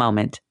 Back in a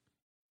moment.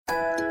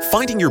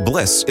 Finding Your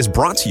Bliss is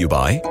brought to you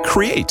by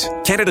Create,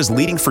 Canada's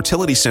leading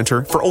fertility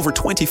centre for over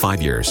 25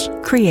 years.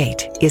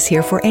 Create is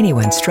here for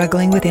anyone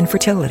struggling with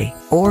infertility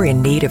or in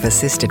need of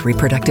assisted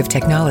reproductive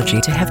technology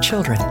to have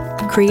children.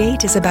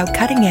 Create is about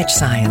cutting-edge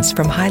science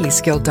from highly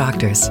skilled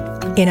doctors.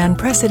 In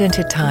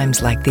unprecedented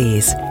times like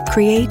these,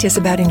 Create is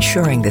about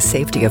ensuring the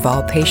safety of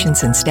all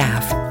patients and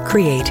staff.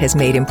 Create has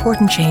made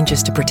important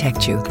changes to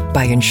protect you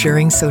by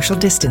ensuring social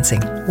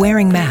distancing,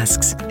 wearing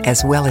masks,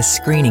 as well as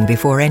screening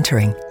before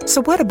entering.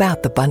 So what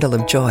about the bundle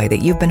of joy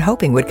that you've been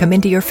hoping would come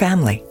into your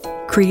family?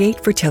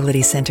 Create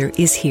Fertility Center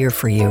is here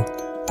for you.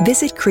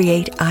 Visit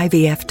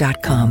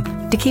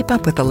CreateIVF.com to keep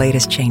up with the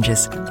latest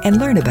changes and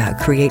learn about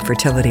Create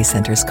Fertility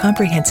Center's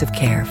comprehensive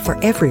care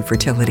for every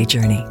fertility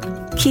journey.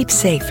 Keep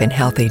safe and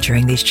healthy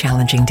during these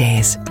challenging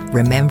days,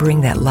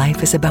 remembering that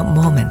life is about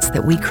moments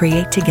that we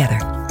create together.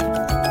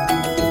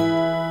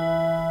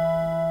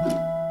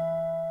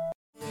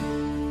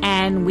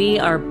 And we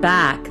are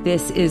back.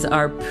 This is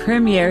our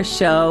premiere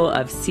show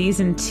of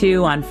Season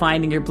 2 on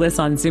Finding Your Bliss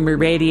on Zoomer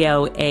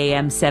Radio,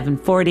 AM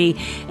 740,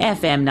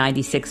 FM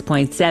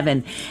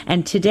 96.7.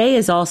 And today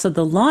is also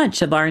the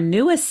launch of our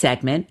newest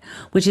segment,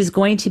 which is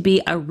going to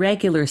be a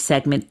regular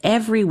segment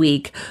every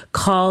week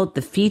called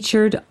The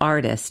Featured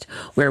Artist,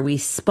 where we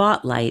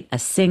spotlight a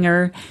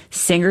singer,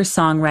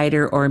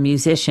 singer-songwriter, or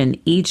musician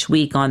each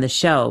week on the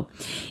show.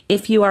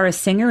 If you are a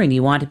singer and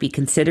you want to be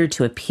considered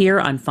to appear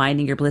on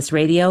Finding Your Bliss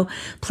Radio,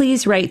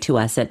 please write to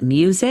us at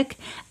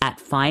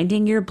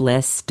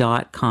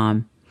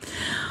music@findingyourbliss.com.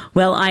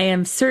 Well, I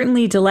am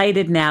certainly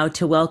delighted now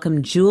to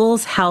welcome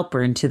Jules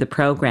Halpern to the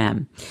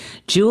program.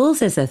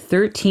 Jules is a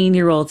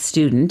 13-year-old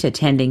student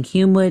attending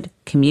Humewood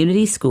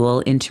Community School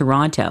in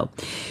Toronto.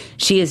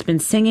 She has been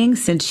singing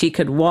since she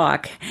could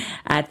walk.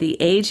 At the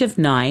age of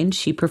 9,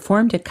 she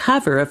performed a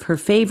cover of her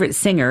favorite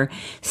singer,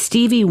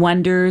 Stevie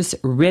Wonder's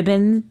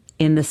Ribbon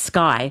in the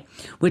Sky,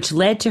 which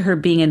led to her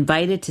being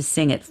invited to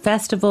sing at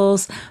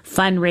festivals,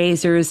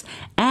 fundraisers,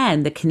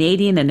 and the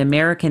Canadian and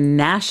American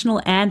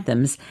national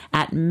anthems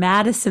at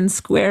Madison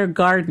Square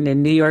Garden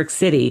in New York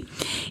City.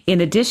 In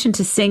addition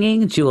to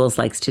singing, Jules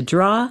likes to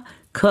draw,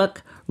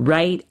 cook,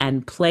 write,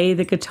 and play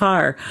the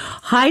guitar.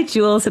 Hi,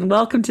 Jules, and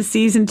welcome to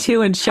season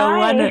 2 and show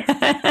Hi. 1.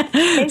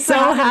 Thanks for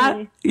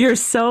having me.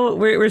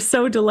 We're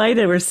so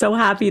delighted. We're so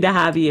happy to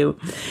have you.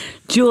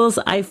 Jules,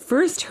 I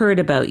first heard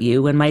about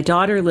you when my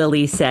daughter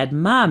Lily said,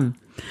 "Mom,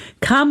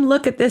 come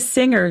look at this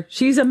singer.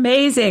 She's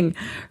amazing.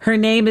 Her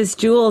name is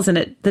Jules." And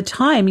at the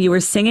time you were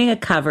singing a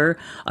cover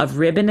of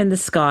Ribbon in the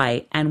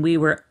Sky, and we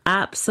were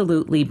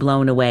absolutely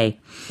blown away.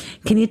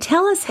 Can you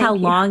tell us how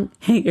long,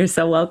 you're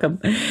so welcome.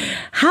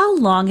 How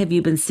long have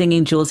you been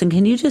singing, Jules? And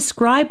can you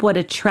describe what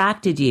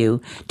attracted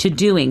you to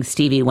doing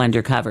Stevie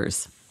Wonder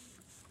covers?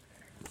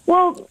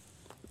 Well,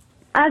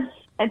 as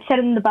it said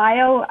in the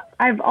bio,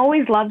 I've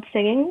always loved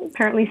singing,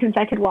 apparently since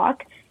I could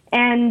walk.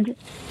 And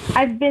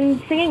I've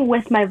been singing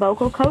with my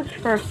vocal coach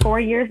for 4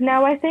 years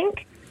now, I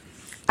think.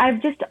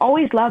 I've just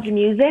always loved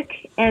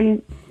music,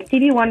 and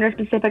Stevie Wonder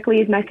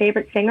specifically is my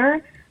favorite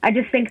singer. I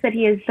just think that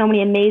he has so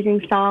many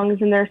amazing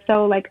songs, and they're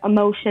so,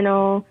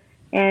 emotional,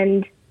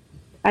 and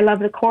I love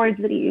the chords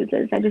that he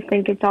uses. I just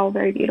think it's all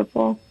very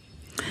beautiful.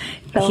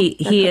 So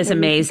he is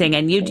amazing.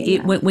 And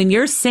when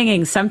you're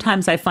singing,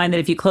 sometimes I find that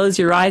if you close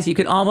your eyes, you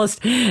can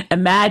almost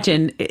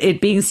imagine it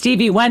being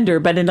Stevie Wonder,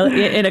 but in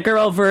a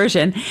girl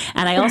version.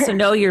 And I also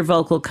know your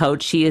vocal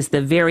coach. She is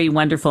the very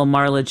wonderful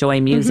Marla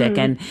Joy Music,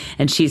 and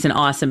she's an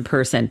awesome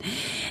person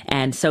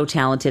and so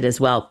talented as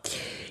well.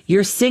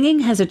 Your singing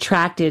has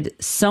attracted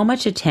so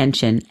much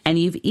attention, and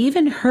you've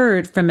even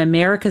heard from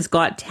America's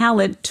Got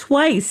Talent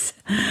twice.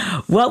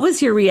 What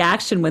was your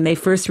reaction when they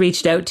first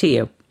reached out to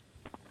you?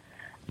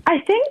 I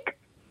think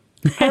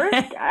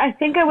first, I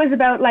was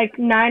about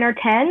 9 or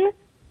 10.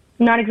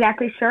 Not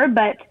exactly sure,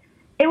 but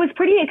it was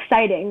pretty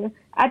exciting.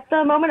 At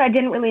the moment, I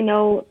didn't really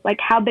know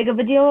how big of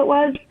a deal it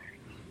was,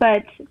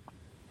 but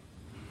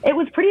it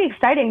was pretty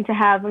exciting to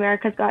have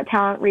America's Got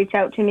Talent reach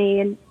out to me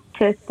and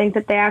to think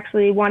that they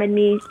actually wanted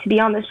me to be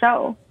on the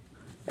show.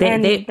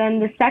 Then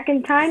the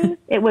second time,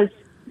 it was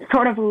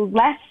sort of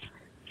less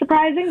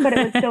surprising, but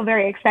it was still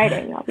very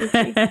exciting,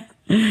 obviously.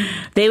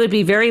 They would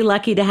be very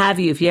lucky to have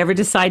you if you ever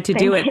decide to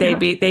do it.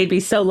 They'd be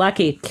so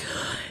lucky.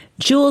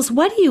 Jules,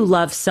 what do you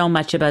love so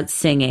much about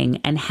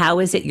singing, and how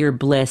is it your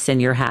bliss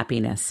and your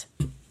happiness?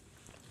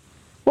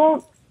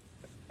 Well,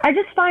 I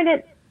just find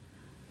it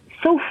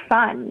so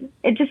fun.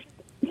 It's just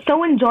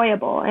so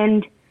enjoyable,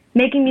 and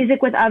making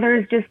music with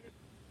others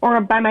or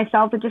by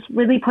myself, it just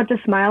really puts a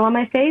smile on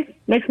my face,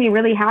 makes me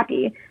really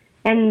happy.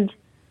 And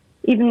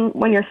even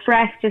when you're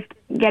stressed, just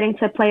getting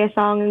to play a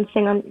song and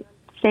sing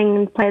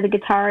and play the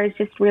guitar is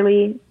just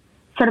really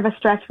sort of a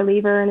stress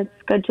reliever, and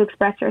it's good to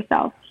express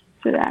yourself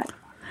through that.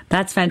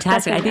 That's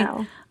fantastic.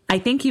 I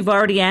think you've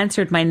already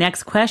answered my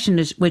next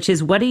question, which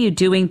is, what are you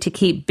doing to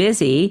keep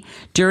busy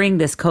during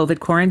this COVID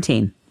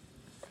quarantine?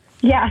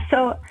 Yeah,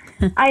 so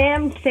I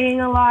am singing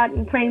a lot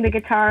and playing the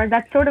guitar.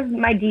 That's sort of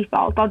my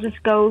default. I'll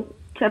just go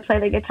to play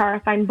the guitar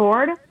if I'm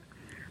bored.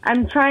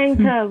 I'm trying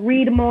to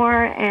read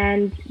more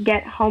and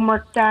get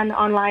homework done,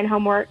 online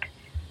homework,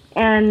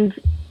 and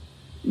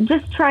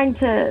just trying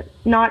to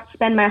not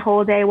spend my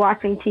whole day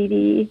watching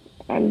TV,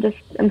 and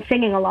I'm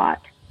singing a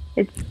lot.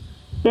 It's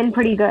been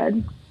pretty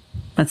good.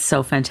 That's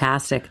so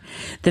fantastic.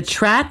 The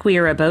track we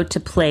are about to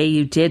play,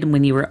 you did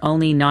when you were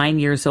only 9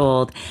 years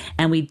old,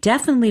 and we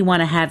definitely want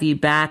to have you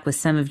back with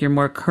some of your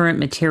more current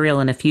material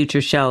in a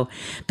future show.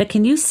 But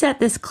can you set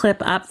this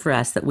clip up for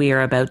us that we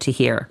are about to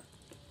hear?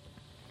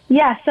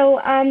 Yeah, so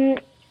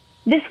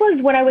this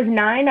was when I was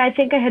 9. I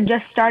think I had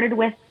just started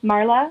with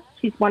Marla.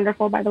 She's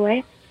wonderful, by the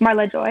way,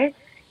 Marla Joy.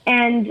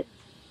 And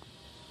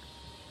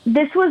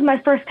this was my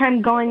first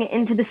time going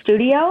into the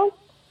studio.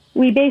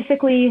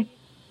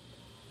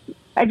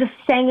 I just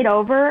sang it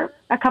over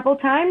a couple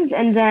times,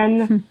 and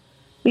then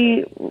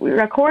we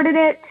recorded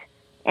it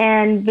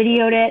and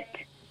videoed it,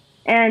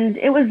 and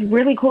it was a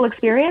really cool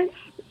experience,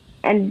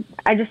 and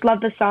I just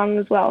loved the song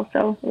as well,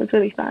 so it was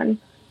really fun.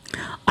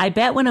 I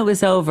bet when it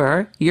was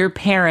over, your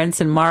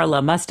parents and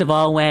Marla must have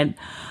all went,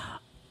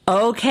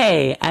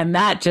 okay, and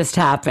that just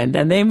happened,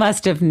 and they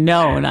must have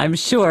known, I'm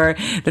sure,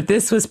 that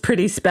this was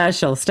pretty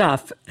special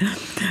stuff.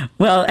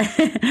 Well,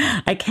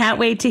 I can't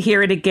wait to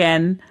hear it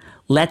again.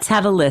 Let's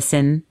have a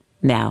listen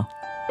now.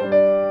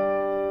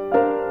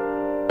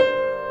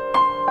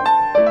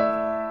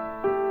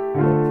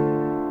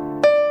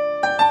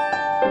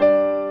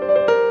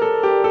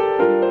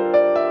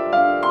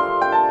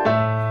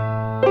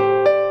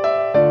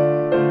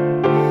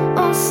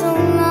 Oh, so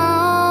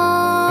long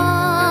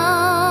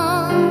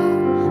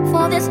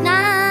for this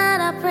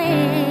night I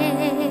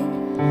pray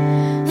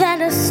that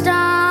the star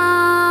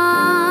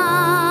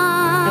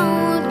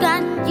would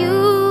guide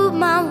you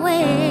my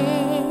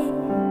way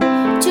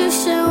to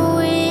show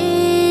it.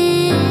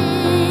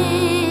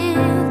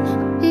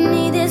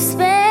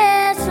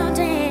 Special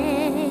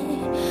day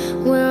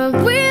where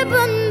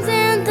ribbons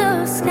in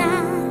the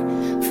sky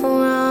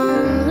for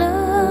our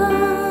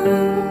love.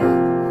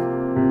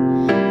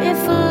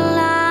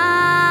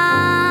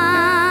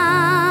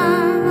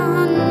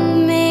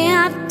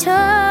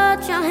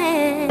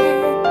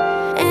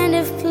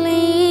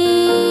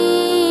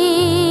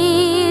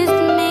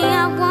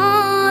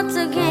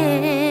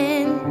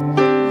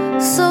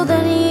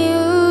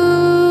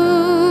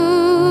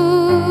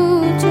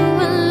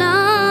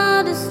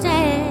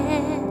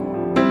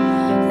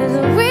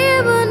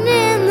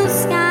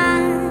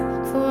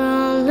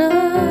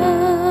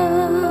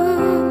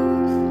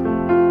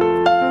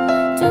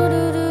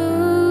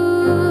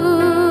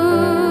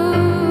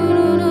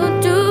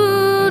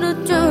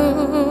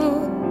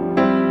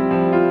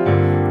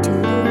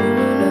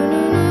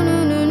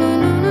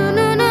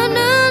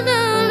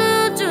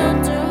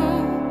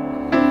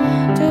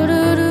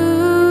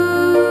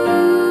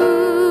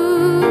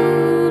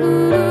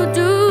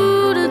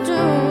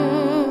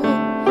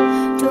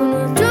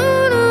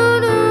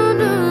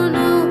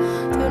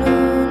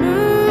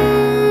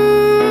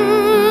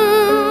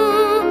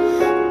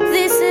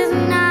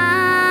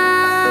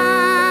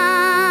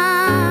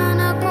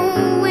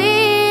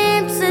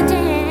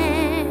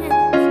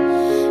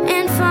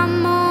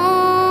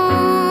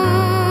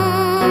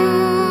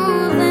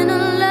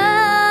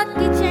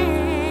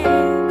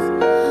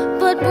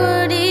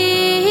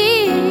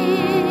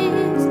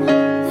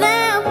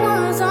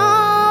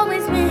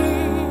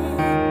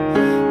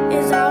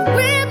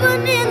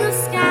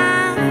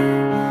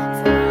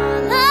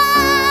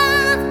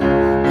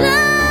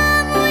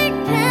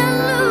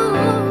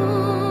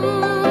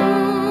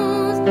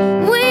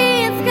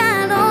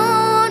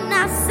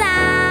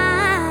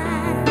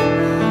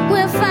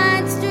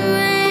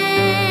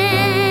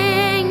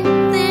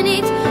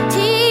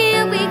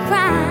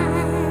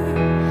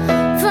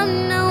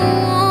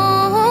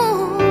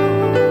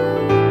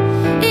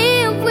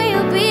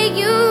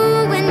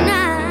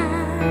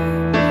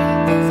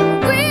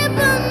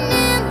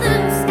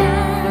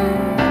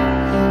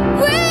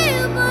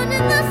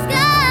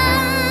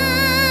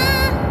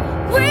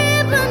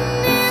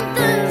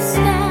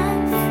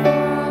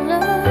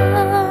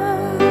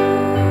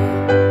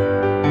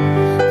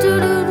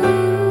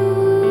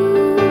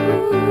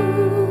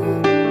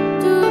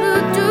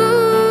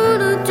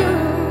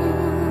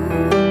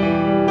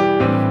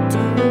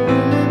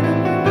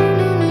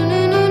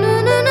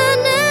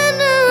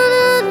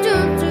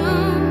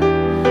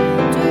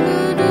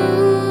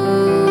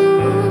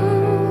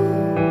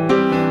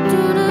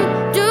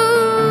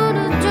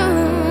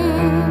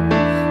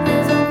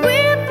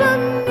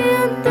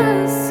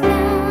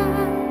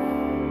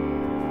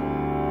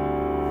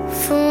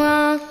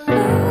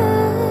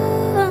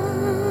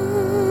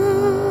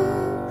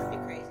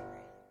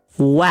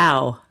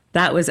 Wow.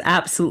 That was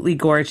absolutely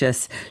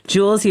gorgeous.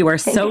 Jules, you are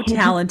so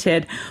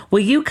talented. Will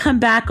you come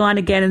back on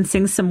again and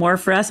sing some more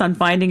for us on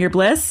Finding Your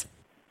Bliss?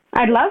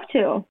 I'd love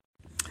to.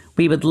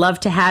 We would love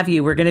to have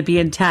you. We're going to be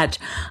in touch.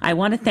 I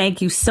want to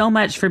thank you so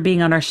much for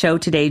being on our show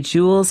today,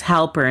 Jules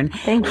Halpern.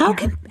 Thank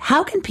you.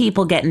 How can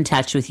people get in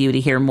touch with you to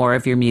hear more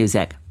of your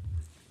music?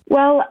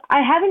 Well,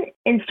 I have an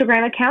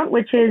Instagram account,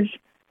 which is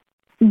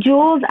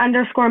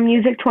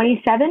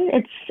Jules_music27.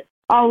 It's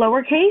all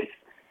lowercase.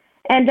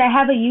 And I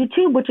have a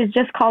YouTube, which is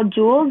just called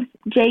Jules,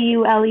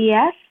 Jules.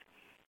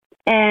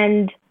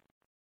 And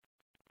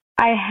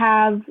I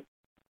have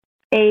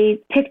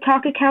a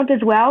TikTok account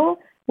as well,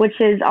 which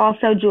is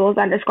also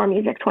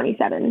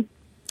Jules_music27.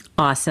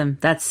 Awesome.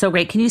 That's so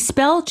great. Can you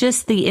spell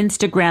just the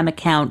Instagram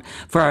account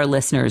for our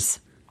listeners?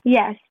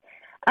 Yes.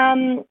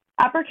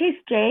 Uppercase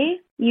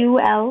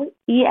JULES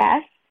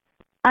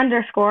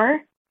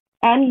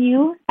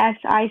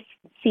 _MUSIC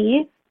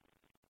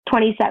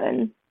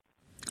 27.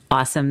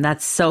 Awesome.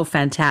 That's so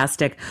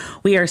fantastic.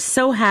 We are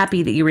so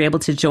happy that you were able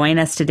to join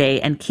us today,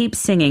 and keep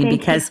singing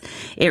because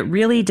it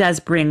really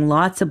does bring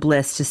lots of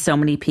bliss to so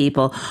many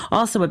people.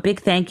 Also, a big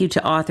thank you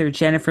to author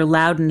Jennifer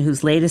Loudon,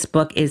 whose latest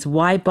book is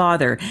Why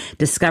Bother?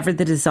 Discover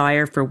the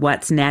Desire for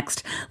What's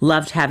Next.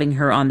 Loved having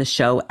her on the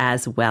show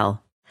as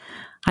well.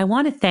 I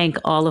want to thank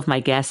all of my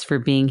guests for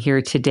being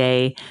here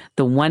today.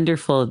 The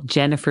wonderful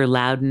Jennifer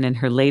Loudon and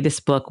her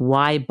latest book,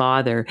 Why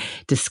Bother?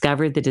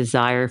 Discover the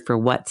Desire for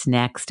What's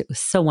Next. It was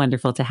so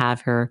wonderful to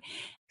have her.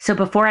 So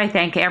before I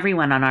thank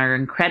everyone on our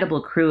incredible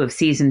crew of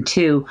season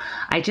 2,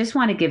 I just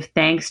want to give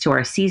thanks to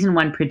our season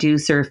 1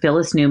 producer,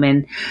 Phyllis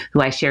Newman, who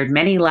I shared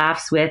many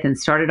laughs with and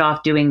started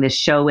off doing this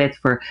show with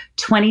for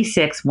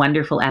 26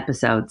 wonderful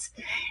episodes.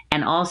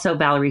 And also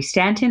Valerie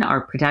Stanton,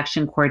 our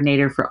production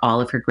coordinator, for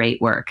all of her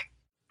great work.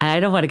 I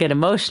don't want to get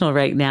emotional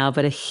right now,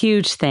 but a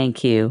huge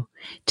thank you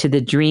to the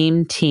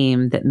dream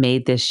team that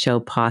made this show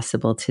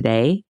possible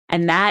today.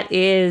 And that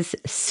is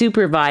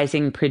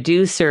supervising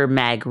producer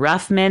Mag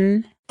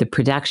Ruffman, the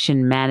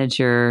production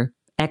manager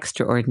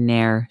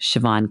extraordinaire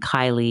Siobhan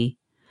Kiley,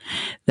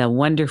 the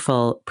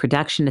wonderful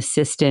production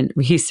assistant,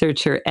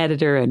 researcher,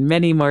 editor, and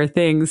many more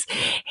things,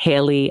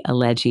 Haley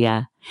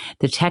Allegia,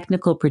 the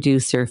technical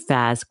producer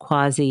Faz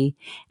Quasi,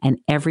 and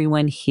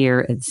everyone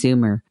here at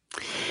Zoomer.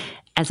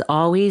 As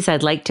always,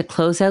 I'd like to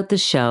close out the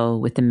show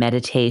with a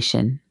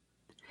meditation.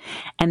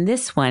 And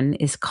this one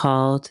is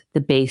called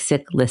the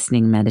Basic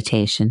Listening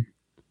Meditation.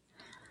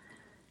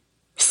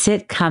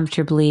 Sit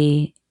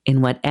comfortably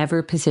in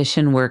whatever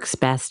position works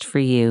best for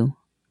you.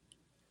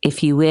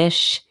 If you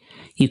wish,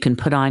 you can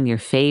put on your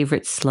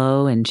favorite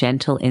slow and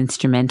gentle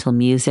instrumental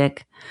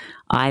music.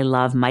 I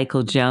love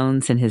Michael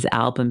Jones and his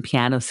album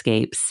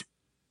Pianoscapes.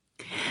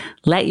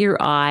 Let your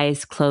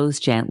eyes close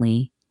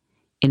gently.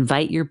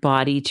 Invite your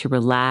body to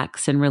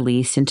relax and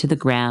release into the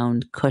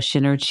ground,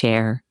 cushion, or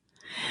chair.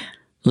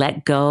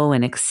 Let go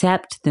and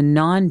accept the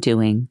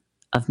non-doing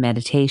of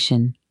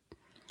meditation.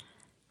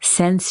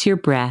 Sense your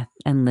breath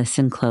and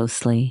listen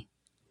closely.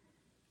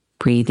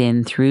 Breathe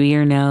in through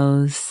your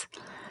nose.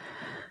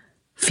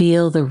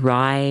 Feel the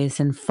rise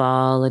and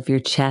fall of your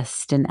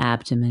chest and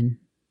abdomen.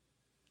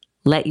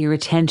 Let your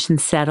attention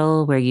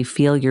settle where you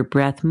feel your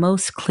breath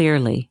most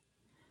clearly.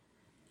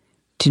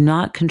 Do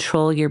not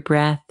control your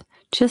breath.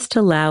 Just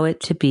allow it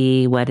to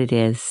be what it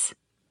is.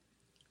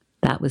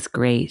 That was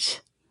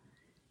great.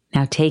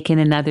 Now take in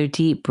another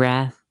deep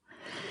breath,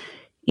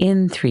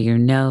 in through your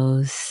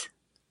nose,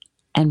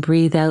 and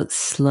breathe out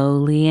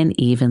slowly and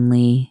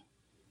evenly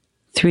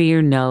through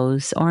your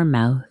nose or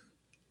mouth.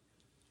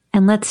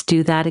 And let's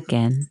do that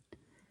again.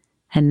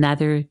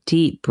 Another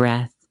deep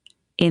breath,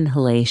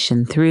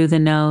 inhalation through the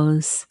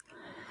nose,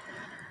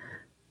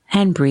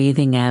 and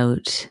breathing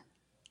out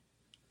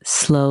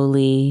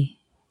slowly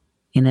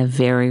in a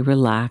very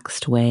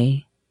relaxed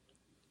way.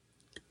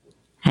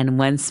 And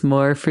once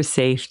more for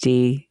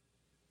safety,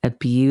 a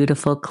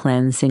beautiful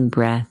cleansing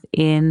breath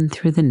in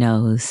through the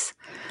nose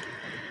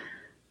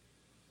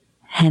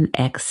and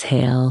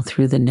exhale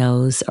through the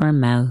nose or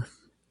mouth.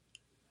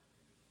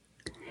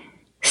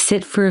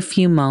 Sit for a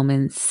few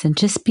moments and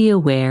just be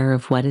aware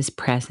of what is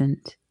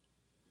present.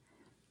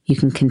 You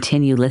can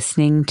continue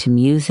listening to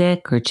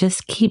music or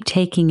just keep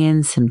taking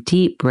in some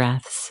deep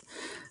breaths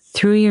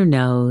through your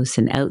nose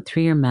and out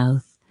through your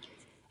mouth.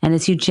 And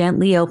as you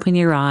gently open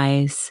your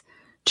eyes,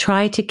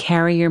 try to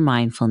carry your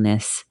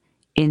mindfulness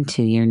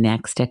into your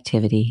next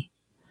activity.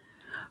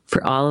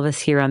 For all of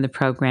us here on the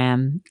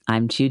program,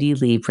 I'm Judy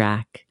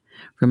Librach,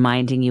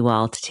 reminding you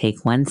all to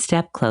take one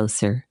step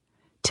closer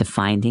to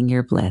finding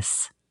your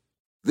bliss.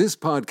 This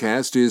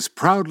podcast is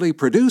proudly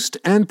produced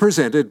and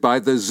presented by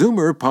the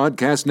Zoomer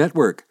Podcast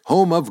Network,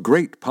 home of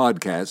great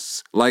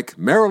podcasts like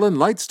Marilyn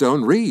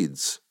Lightstone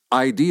Reads,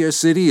 Idea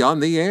City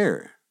on the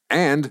Air,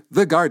 and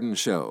The Garden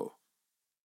Show.